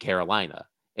could be Carolina.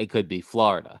 It could be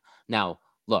Florida. Now,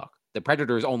 look, the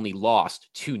Predators only lost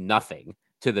 2-0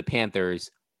 to the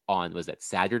Panthers on, was that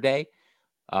Saturday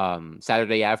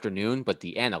afternoon, but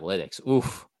the analytics,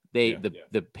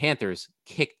 the Panthers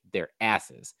kicked their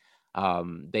asses.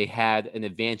 They had an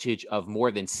advantage of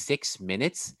more than 6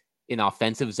 minutes in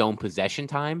offensive zone possession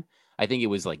time. I think it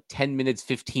was like 10 minutes,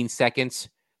 15 seconds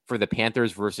for the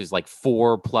Panthers versus like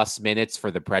 4+ minutes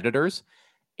for the Predators.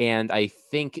 And I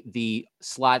think the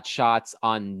slot shots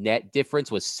on net difference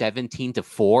was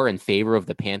 17-4 in favor of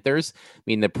the Panthers. I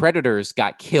mean, the Predators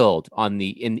got killed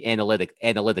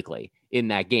analytically in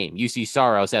that game. UC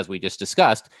Saros, as we just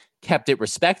discussed, kept it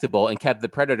respectable and kept the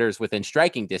Predators within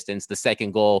striking distance, the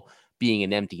second goal being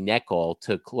an empty net goal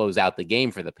to close out the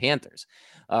game for the Panthers.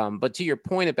 But to your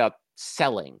point about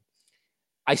selling,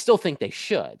 I still think they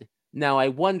should. Now, I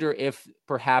wonder if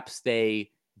perhaps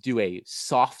they do a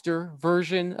softer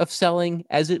version of selling,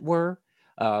 as it were.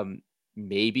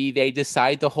 Maybe they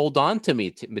decide to hold on to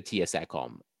Mattias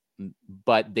Ekholm,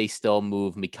 but they still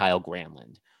move Mikael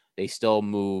Granlund. They still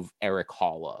move Erik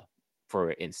Haula,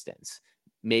 for instance.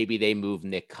 Maybe they move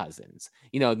Nick Cousins.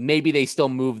 Maybe they still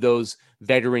move those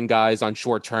veteran guys on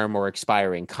short-term or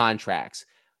expiring contracts.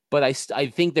 But I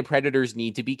think the Predators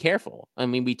need to be careful. I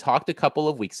mean, we talked a couple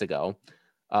of weeks ago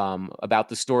about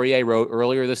the story I wrote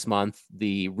earlier this month,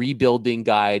 the rebuilding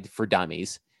guide for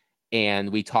dummies. And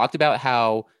we talked about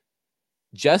how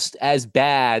just as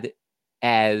bad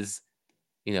as,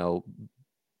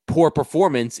 poor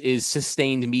performance is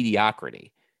sustained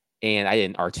mediocrity. And I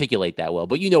didn't articulate that well,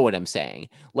 but you know what I'm saying.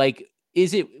 Like,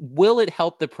 will it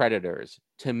help the Predators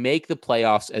to make the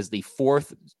playoffs as the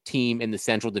fourth team in the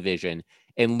Central Division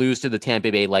and lose to the Tampa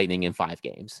Bay Lightning in 5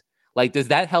 games? Like, does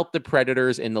that help the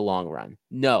Predators in the long run?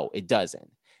 No, it doesn't.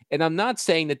 And I'm not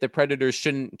saying that the Predators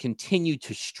shouldn't continue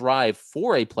to strive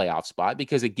for a playoff spot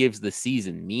because it gives the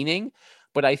season meaning.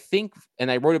 But I think, and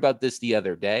I wrote about this the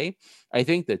other day, I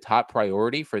think the top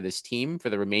priority for this team for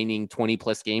the remaining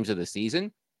 20+ games of the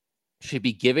season should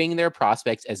be giving their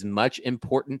prospects as much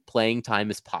important playing time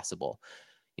as possible.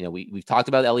 We've talked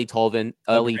about Eeli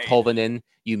Tolvanen.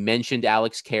 You mentioned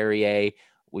Alex Carrier.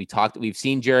 We've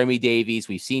seen Jeremy Davies.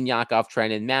 We've seen Yakov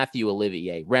Trenin, Matthew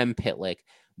Olivier, Rem Pitlick.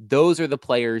 Those are the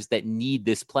players that need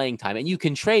this playing time. And you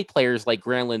can trade players like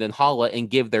Granlund and Haula and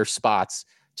give their spots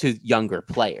to younger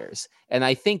players. And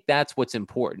I think that's what's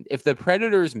important. If the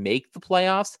Predators make the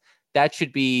playoffs, that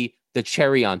should be the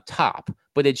cherry on top,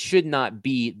 but it should not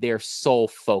be their sole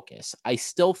focus. I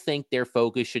still think their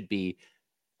focus should be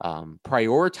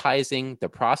prioritizing the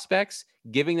prospects,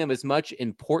 giving them as much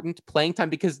important playing time,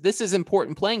 because this is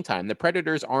important playing time. The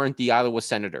Predators aren't the Ottawa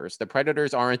Senators. The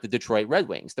Predators aren't the Detroit Red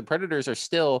Wings. The Predators are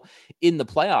still in the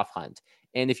playoff hunt.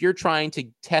 And if you're trying to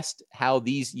test how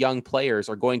these young players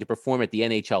are going to perform at the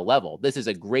NHL level, this is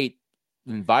a great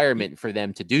environment for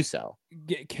them to do so.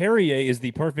 Carrier is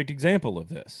the perfect example of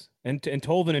this, and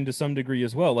Tolvanen to some degree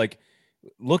as well. Like,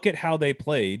 look at how they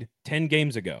played 10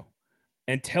 games ago.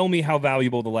 And tell me how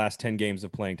valuable the last 10 games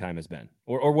of playing time has been,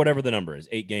 or whatever the number is,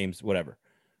 8 games, whatever,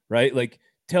 right? Like,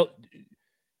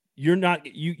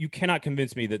 you cannot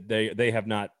convince me that they have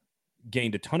not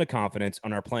gained a ton of confidence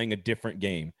and are playing a different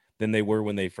game than they were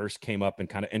when they first came up and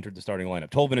kind of entered the starting lineup.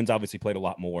 Tolvanen's obviously played a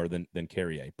lot more than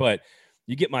Carrier, but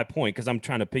you get my point, because I'm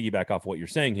trying to piggyback off what you're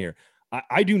saying here.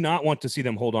 I do not want to see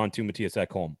them hold on to Mattias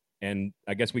Ekholm, and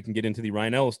I guess we can get into the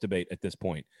Ryan Ellis debate at this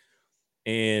point.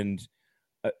 And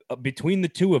between the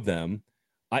two of them,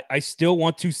 I still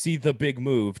want to see the big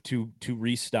move to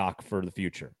restock for the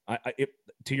future.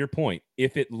 To your point,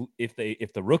 if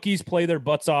the rookies play their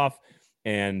butts off,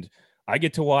 and I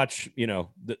get to watch,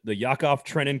 the Yakov,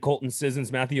 Trenin, Colton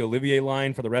Sissons, Matthew Olivier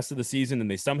line for the rest of the season, and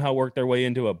they somehow work their way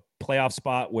into a playoff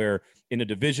spot where in a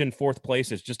division 4th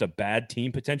place is just a bad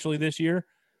team potentially this year,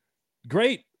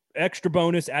 great. Extra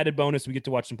bonus, added bonus, we get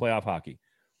to watch some playoff hockey.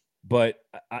 But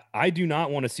I do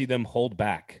not want to see them hold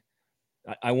back.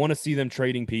 I want to see them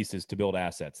trading pieces to build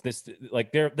assets.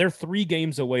 They're 3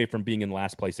 games away from being in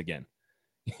last place again.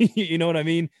 You know what I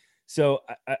mean? So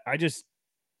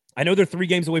I know they're 3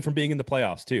 games away from being in the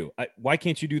playoffs too. Why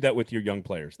can't you do that with your young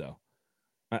players though?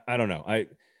 I don't know.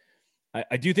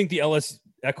 I do think the Ellis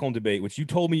Ekholm debate, which you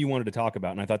told me you wanted to talk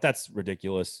about, and I thought that's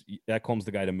ridiculous. Ekholm's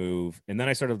the guy to move. And then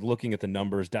I started looking at the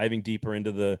numbers, diving deeper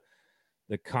into the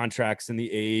contracts and the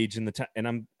age and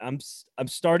and I'm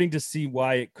starting to see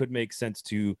why it could make sense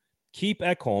to keep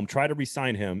Ekholm, try to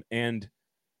re-sign him, and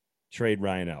trade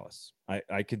Ryan Ellis.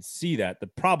 I could see that. The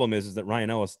problem is that Ryan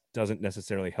Ellis doesn't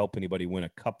necessarily help anybody win a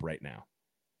cup right now.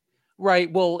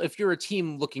 Right. Well, if you're a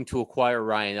team looking to acquire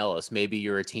Ryan Ellis, maybe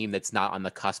you're a team that's not on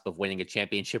the cusp of winning a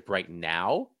championship right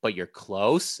now, but you're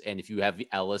close. And if you have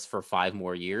Ellis for 5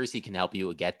 more years, he can help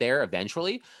you get there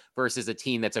eventually, versus a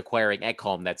team that's acquiring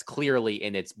Ekholm that's clearly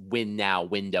in its win now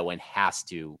window and has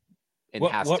to.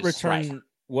 What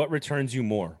returns you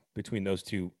more between those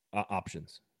two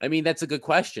options? I mean, that's a good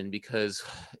question, because,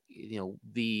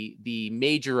 the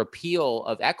major appeal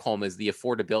of Ekholm is the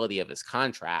affordability of his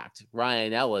contract.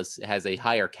 Ryan Ellis has a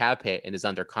higher cap hit and is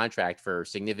under contract for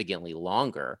significantly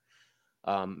longer.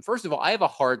 First of all, I have a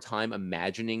hard time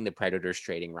imagining the Predators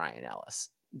trading Ryan Ellis.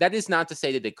 That is not to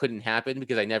say that it couldn't happen,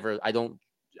 because I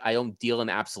don't deal in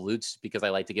absolutes, because I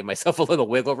like to give myself a little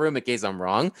wiggle room in case I'm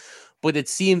wrong. But it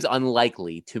seems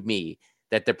unlikely to me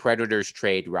that the Predators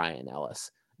trade Ryan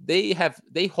Ellis. They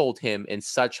hold him in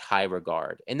such high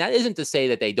regard. And that isn't to say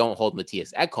that they don't hold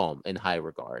Mattias Ekholm in high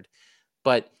regard.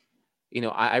 But,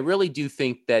 I really do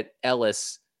think that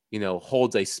Ellis,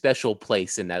 holds a special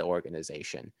place in that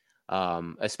organization,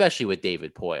 especially with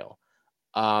David Poile.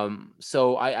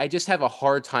 So I just have a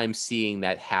hard time seeing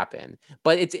that happen.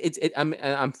 But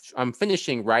I'm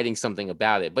finishing writing something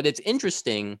about it. But it's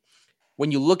interesting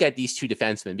when you look at these two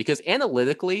defensemen, because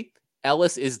analytically,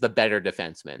 Ellis is the better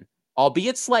defenseman.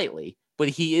 Albeit slightly, but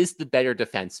he is the better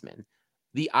defenseman.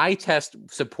 The eye test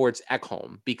supports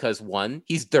Ekholm because, 1,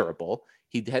 he's durable.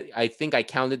 I think I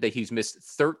counted that he's missed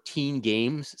 13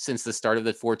 games since the start of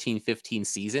the 14-15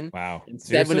 season. Wow. And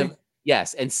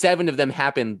 7 of them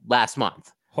happened last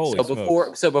month.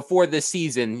 So before this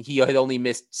season, he had only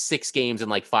missed 6 games in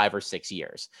like 5 or 6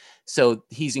 years. So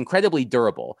he's incredibly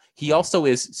durable. He also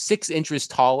is 6 inches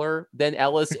taller than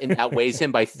Ellis and outweighs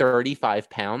him by 35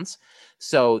 pounds.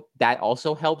 So that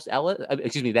also helps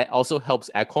that also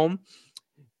helps Ekholm.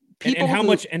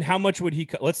 And how much would he?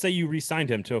 Let's say you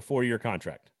re-signed him to a 4-year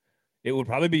contract. It would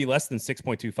probably be less than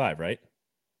 6.25, right?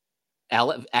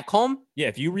 Ekholm? Yeah,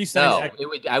 if you re-signed,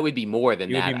 I would be more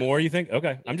than that. It would be more. You think?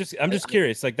 Okay, I'm just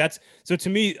curious. Like, that's so to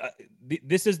me.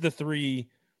 This is the 3.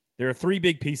 There are 3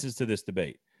 big pieces to this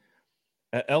debate.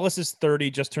 Ellis is 30,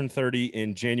 just turned 30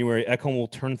 in January. Ekholm will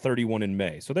turn 31 in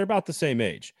May, so they're about the same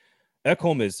age.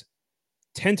 Ekholm is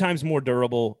 10 times more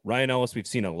durable. Ryan Ellis, we've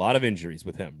seen a lot of injuries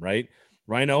with him, right?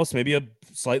 Ryan Ellis, maybe a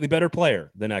slightly better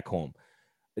player than Ekholm.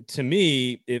 To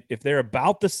me, if they're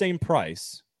about the same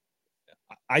price,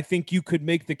 I think you could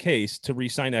make the case to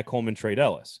re-sign Ekholm and trade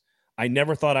Ellis. I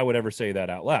never thought I would ever say that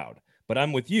out loud, but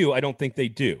I'm with you. I don't think they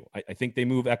do. I think they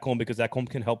move Ekholm because Ekholm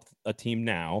can help a team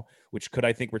now, which could,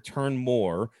 I think, return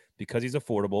more because he's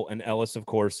affordable. And Ellis, of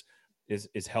course,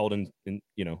 is held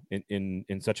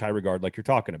in such high regard like you're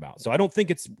talking about. So I don't think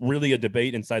it's really a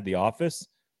debate inside the office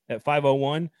at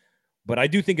 501, but I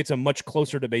do think it's a much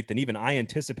closer debate than even I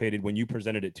anticipated when you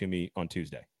presented it to me on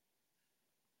Tuesday.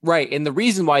 Right. And the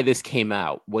reason why this came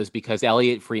out was because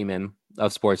Elliot Freeman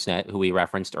of Sportsnet, who we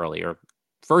referenced earlier,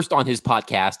 first on his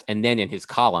podcast and then in his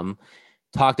column,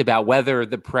 talked about whether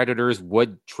the Predators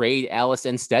would trade Ellis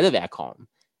instead of Ekholm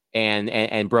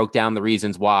and broke down the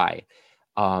reasons why.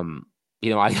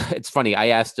 It's funny. I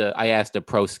asked a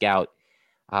pro scout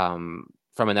from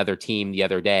another team the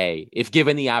other day, if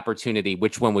given the opportunity,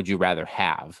 which one would you rather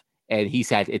have? And he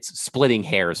said, it's splitting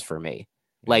hairs for me.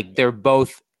 Like, they're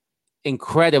both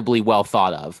incredibly well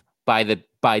thought of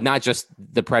by not just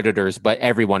the Predators, but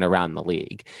everyone around the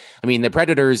league. I mean, the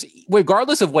Predators,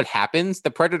 regardless of what happens,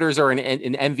 the Predators are in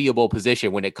an enviable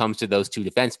position when it comes to those two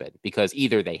defensemen, because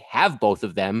either they have both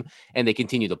of them and they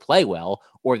continue to play well,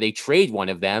 or they trade one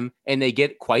of them and they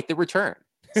get quite the return.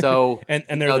 So, and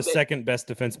they're the second best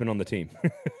defenseman on the team.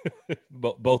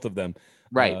 Both of them,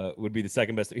 right, would be the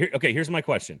second best. Here's my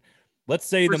question. Let's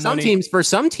say for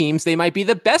some teams, they might be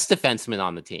the best defenseman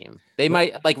on the team. They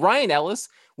might, like Ryan Ellis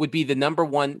would be the number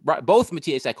one. Both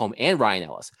Mattias Ekholm and Ryan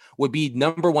Ellis would be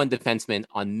number one defenseman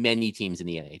on many teams in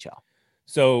the NHL.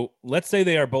 So let's say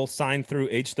they are both signed through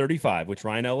age 35, which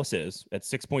Ryan Ellis is at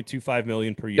 $6.25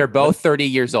 million per year. They're both 30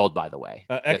 years old, by the way.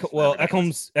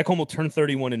 Ekholm will turn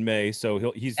 31 in May, so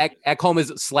Ekholm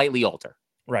is slightly older.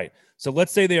 Right. So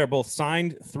let's say they are both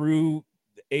signed through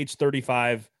age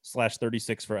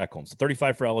 35/36 for Ekholm. So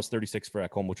 35 for Ellis, 36 for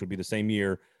Ekholm, which would be the same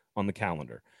year on the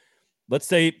calendar. Let's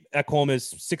say Ekholm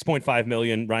is $6.5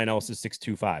 million, Ryan Ellis is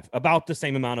 $6.25, about the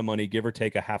same amount of money, give or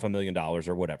take $500,000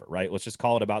 or whatever, right? Let's just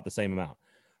call it about the same amount.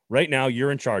 Right now,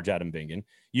 you're in charge, Adam Bingen.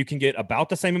 You can get about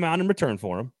the same amount in return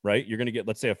for him, right? You're going to get,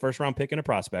 let's say, a first-round pick and a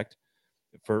prospect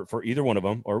for either one of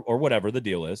them, or whatever the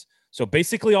deal is. So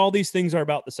basically, all these things are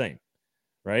about the same,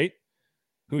 right?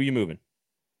 Who are you moving?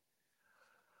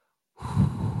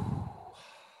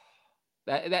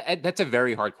 That's a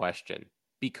very hard question,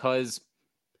 because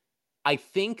I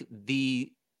think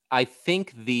the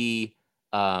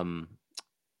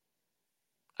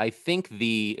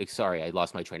sorry, I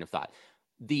lost my train of thought.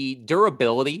 The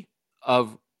durability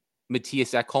of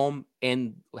Mattias Ekholm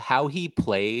and how he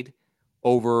played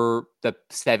over the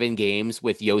 7 games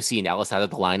with Josi and Ellis out of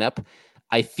the lineup,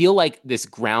 I feel like this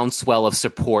groundswell of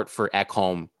support for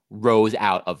Ekholm rose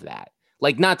out of that.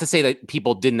 Like, not to say that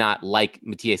people did not like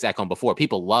Mattias Ekholm before.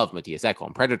 People love Mattias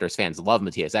Ekholm. Predators fans love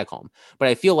Mattias Ekholm. But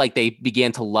I feel like they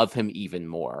began to love him even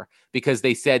more, because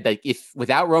they said that if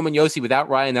without Roman Josi, without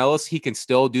Ryan Ellis, he can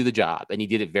still do the job. And he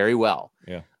did it very well.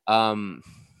 Yeah. I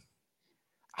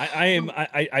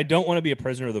don't want to be a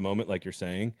prisoner of the moment, like you're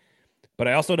saying, but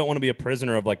I also don't want to be a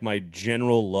prisoner of like my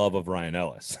general love of Ryan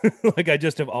Ellis. Like, I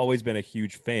just have always been a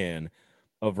huge fan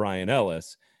of Ryan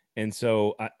Ellis. And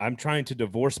so I'm trying to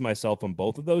divorce myself from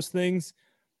both of those things.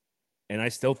 And I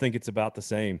still think it's about the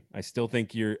same. I still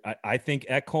think I think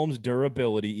Ekholm's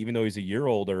durability, even though he's a year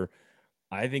older,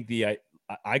 I think I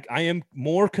am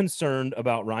more concerned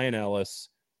about Ryan Ellis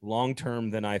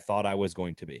long-term than I thought I was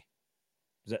going to be.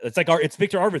 It's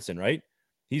Victor Arvidsson, right?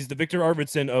 He's the Victor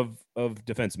Arvidsson of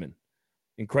defensemen.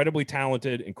 Incredibly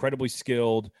talented, incredibly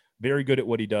skilled, very good at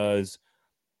what he does.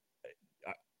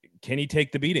 Can he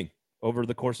take the beating over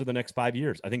the course of the next 5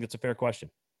 years? I think that's a fair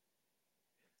question.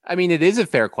 I mean, it is a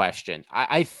fair question.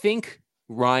 I think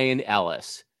Ryan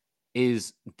Ellis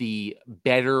is the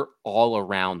better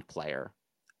all-around player.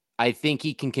 I think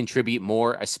he can contribute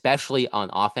more, especially on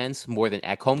offense, more than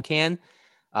Ekholm can,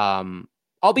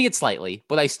 albeit slightly,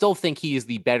 but I still think he is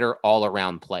the better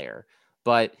all-around player.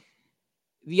 But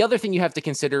the other thing you have to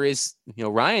consider is,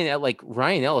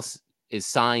 Ryan Ellis is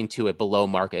signed to a below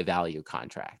market value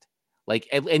contract. Like,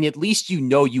 and at least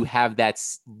you have that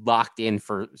locked in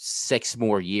for 6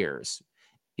 more years.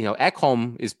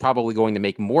 Ekholm is probably going to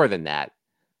make more than that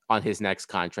on his next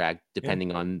contract,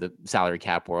 depending on the salary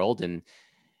cap world. And,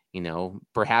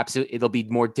 perhaps it'll be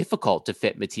more difficult to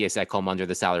fit Mattias Ekholm under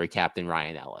the salary cap than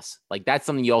Ryan Ellis. Like, that's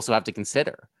something you also have to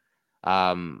consider.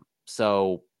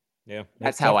 So yeah,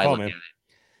 that's how I look at it.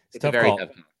 It's a very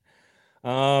tough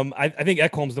call. I think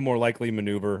Ekholm's the more likely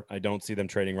maneuver. I don't see them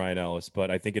trading Ryan Ellis, but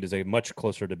I think it is a much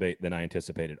closer debate than I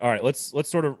anticipated. All right, let's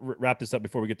sort of wrap this up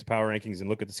before we get to power rankings and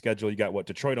look at the schedule. You got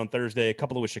Detroit on Thursday, a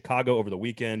couple with Chicago over the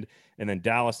weekend, and then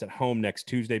Dallas at home next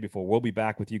Tuesday before we'll be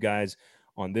back with you guys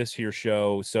on this here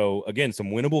show. So again, some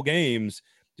winnable games,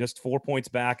 just 4 points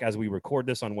back as we record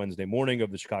this on Wednesday morning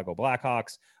of the Chicago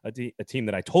Blackhawks, a team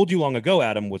that I told you long ago,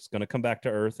 Adam, was going to come back to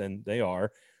earth, and they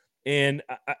are. And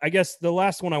I guess the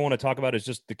last one I want to talk about is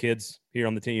just the kids here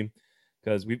on the team.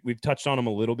 because we've touched on them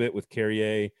a little bit with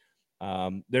Carrier.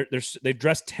 They've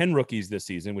dressed 10 rookies this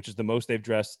season, which is the most they've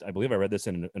dressed. I believe I read this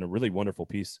in a really wonderful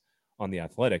piece on The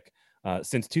Athletic,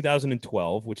 since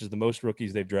 2012, which is the most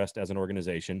rookies they've dressed as an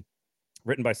organization,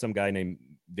 written by some guy named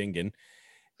Vingan.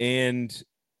 And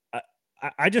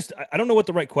I don't know what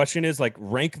the right question is. Like,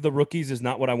 rank the rookies is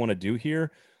not what I want to do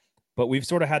here, but we've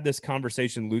sort of had this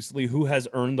conversation loosely. Who has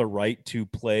earned the right to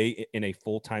play in a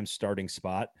full-time starting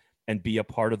spot and be a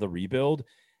part of the rebuild?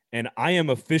 And I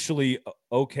am officially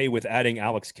okay with adding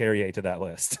Alex Carrier to that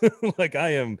list. Like, I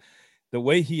am, the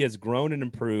way he has grown and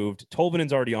improved.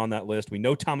 Tolvanen's already on that list. We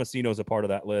know Tomasino's a part of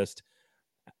that list.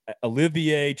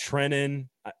 Olivier, Trenin.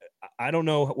 I don't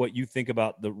know what you think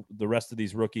about the rest of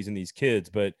these rookies and these kids,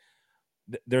 but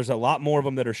there's a lot more of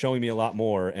them that are showing me a lot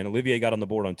more. And Olivier got on the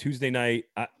board on Tuesday night.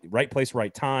 Right place,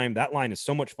 right time. That line is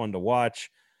so much fun to watch.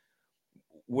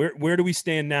 Where do we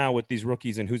stand now with these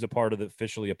rookies, and who's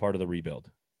officially a part of the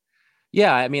rebuild?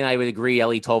 Yeah, I mean, I would agree.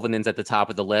 Eeli Tolvanen's at the top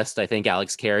of the list. I think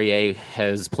Alex Carrier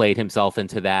has played himself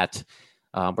into that.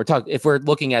 If we're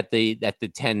looking at the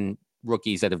 10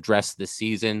 rookies that have dressed this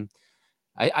season,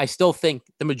 I still think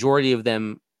the majority of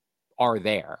them are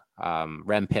there.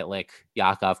 Rem Pitlick,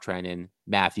 Yakov Trenin,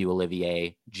 Matthew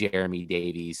Olivier, Jeremy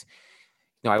Davies.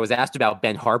 I was asked about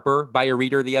Ben Harper by a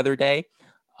reader the other day.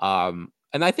 And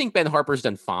I think Ben Harper's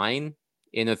done fine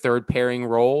in a third pairing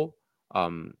role.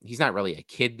 He's not really a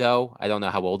kid, though. I don't know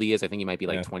how old he is. I think he might be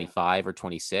like 25 or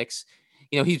 26.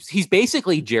 He's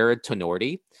basically Jared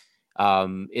Tenorti,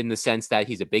 in the sense that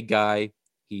he's a big guy.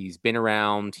 He's been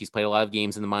around. He's played a lot of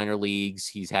games in the minor leagues.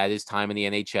 He's had his time in the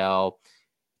NHL.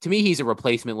 To me, he's a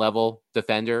replacement level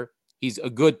defender. He's a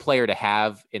good player to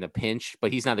have in a pinch,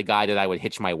 but he's not a guy that I would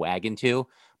hitch my wagon to.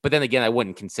 But then again, I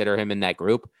wouldn't consider him in that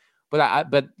group.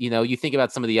 But you think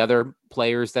about some of the other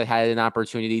players that had an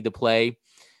opportunity to play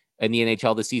in the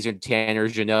NHL this season: Tanner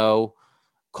Jeannot,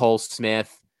 Cole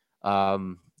Smith.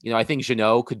 I think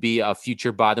Jeannot could be a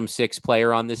future bottom six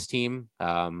player on this team.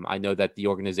 I know that the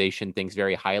organization thinks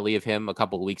very highly of him. A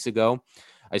couple of weeks ago,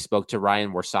 I spoke to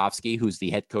Ryan Warsofsky, who's the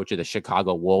head coach of the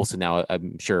Chicago Wolves. And now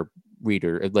I'm sure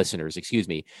listeners,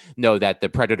 know that the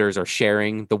Predators are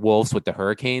sharing the Wolves with the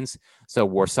Hurricanes. So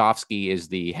Warsofsky is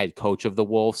the head coach of the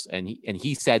Wolves. And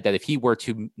he said that if he were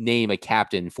to name a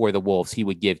captain for the Wolves, he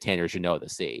would give Tanner Jeannot the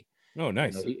C. Oh,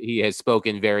 nice. He has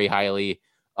spoken very highly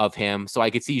of him. So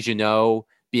I could see Jeannot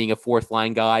being a fourth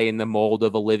line guy in the mold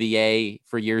of Olivier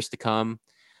for years to come.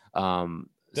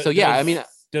 Does Eeli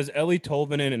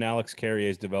Tolvanen and Alex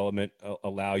Carrier's development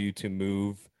allow you to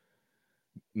move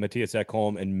Mattias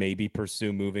Ekholm and maybe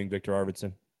pursue moving Victor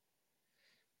Arvidsson?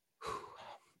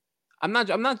 I'm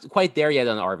not quite there yet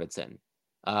on Arvidsson.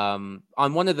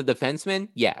 On one of the defensemen,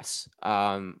 yes.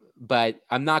 But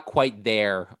I'm not quite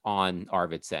there on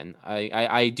Arvidsson.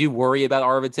 I do worry about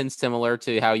Arvidsson, similar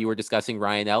to how you were discussing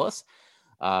Ryan Ellis.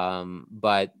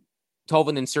 But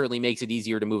Tolvanen certainly makes it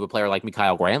easier to move a player like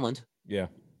Mikael Granlund. Yeah.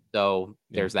 So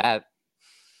there's that.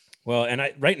 Well, and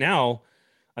right now,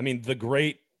 I mean, the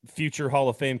great future Hall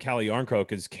of Fame Calle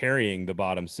Jarnkrok is carrying the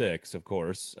bottom six, of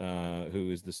course,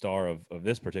 who is the star of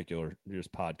this particular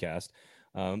podcast.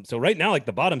 So right now, like,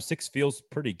 the bottom six feels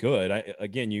pretty good.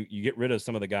 You get rid of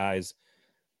some of the guys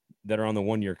that are on the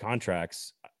 1-year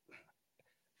contracts.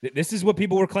 This is what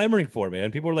people were clamoring for,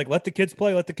 man. People were like, let the kids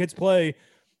play.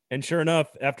 And sure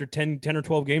enough, after 10 or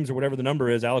 12 games or whatever the number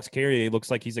is, Alex Carrier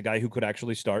looks like he's a guy who could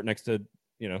actually start next to,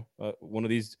 one of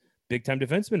these big time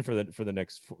defensemen for the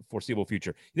next foreseeable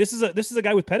future. This is a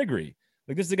guy with pedigree.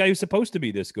 Like, this is a guy who's supposed to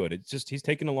be this good. It's just, he's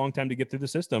taken a long time to get through the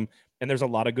system, and there's a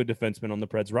lot of good defensemen on the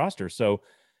Preds roster. So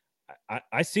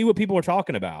I see what people are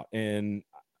talking about. And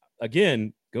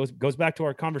again, goes back to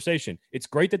our conversation. It's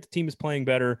great that the team is playing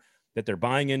better, that they're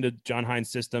buying into John Hynes'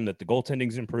 system, that the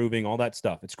goaltending's improving, all that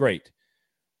stuff. It's great.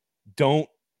 Don't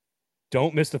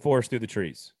miss the forest through the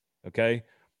trees. Okay.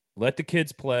 Let the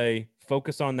kids play,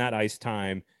 focus on that ice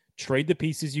time, trade the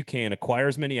pieces you can, acquire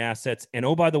as many assets. And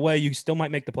oh, by the way, you still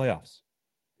might make the playoffs.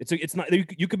 It's not,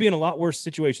 you could be in a lot worse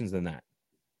situations than that.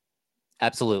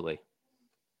 Absolutely.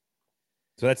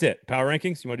 So that's it. Power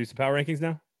rankings. You want to do some power rankings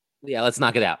now? Yeah, let's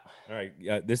knock it out. All right.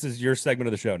 This is your segment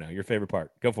of the show now. Your favorite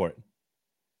part. Go for it.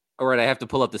 All right. I have to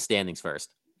pull up the standings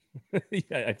first.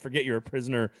 Yeah, I forget you're a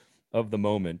prisoner of the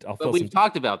moment. But we've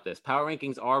talked about this. Power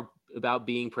rankings are about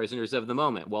being prisoners of the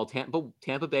moment. Well,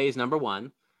 Tampa Bay is number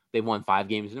 1. They've won 5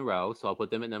 games in a row, so I'll put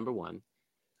them at number 1.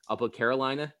 I'll put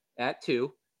Carolina at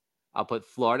 2. I'll put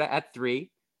Florida at 3.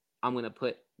 I'm going to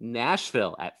put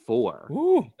Nashville at 4.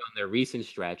 Ooh. On their recent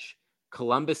stretch.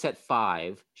 Columbus at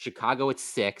 5. Chicago at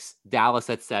 6. Dallas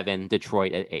at 7.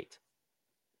 Detroit at 8.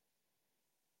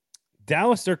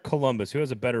 Dallas or Columbus? Who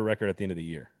has a better record at the end of the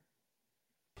year?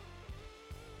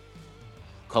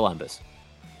 Columbus.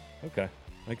 Okay,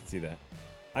 I can see that.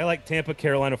 I like Tampa,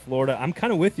 Carolina, Florida. I'm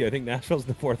kind of with you. I think Nashville's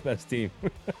the fourth best team.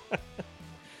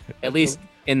 At least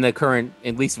within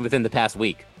the past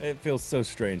week. It feels so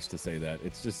strange to say that.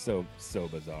 It's just so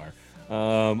bizarre.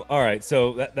 All right,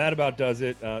 so that about does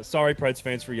it. Sorry, Preds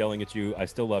fans, for yelling at you. I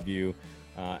still love you.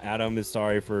 Adam is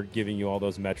sorry for giving you all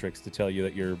those metrics to tell you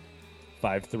that your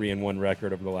 5-3-1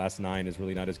 record over the last 9 is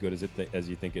really not as good as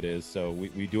you think it is. So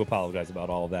we do apologize about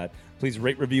all of that. Please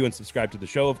rate, review, and subscribe to the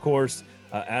show, of course.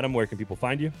 Adam, where can people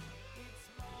find you?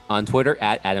 On Twitter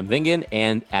at Adam Vingan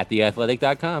and at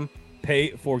theathletic.com.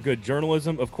 Pay for good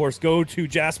journalism. Of course, go to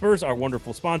Jasper's, our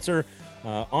wonderful sponsor,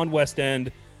 on West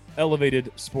End.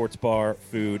 Elevated sports bar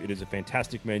food. It is a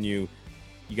fantastic menu.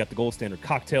 You got the Gold Standard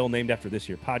cocktail named after this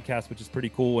year's podcast, which is pretty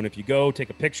cool. And if you go, take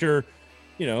a picture,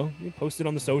 you post it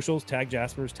on the socials, tag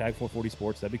Jasper's, tag 440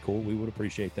 Sports. That'd be cool. We would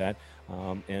appreciate that.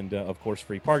 And of course,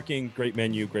 free parking, great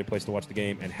menu, great place to watch the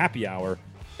game, and happy hour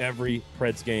every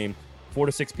Preds game, 4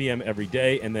 to 6 p.m. every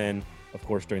day. And then, of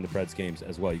course, during the Preds games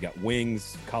as well. You got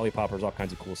wings, collie poppers, all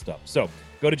kinds of cool stuff. So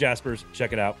go to Jasper's,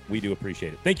 check it out. We do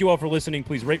appreciate it. Thank you all for listening.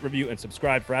 Please rate, review, and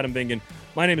subscribe. For Adam Vingan,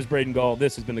 my name is Braden Gall.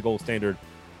 This has been the Gold Standard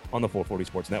on the 440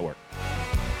 Sports Network.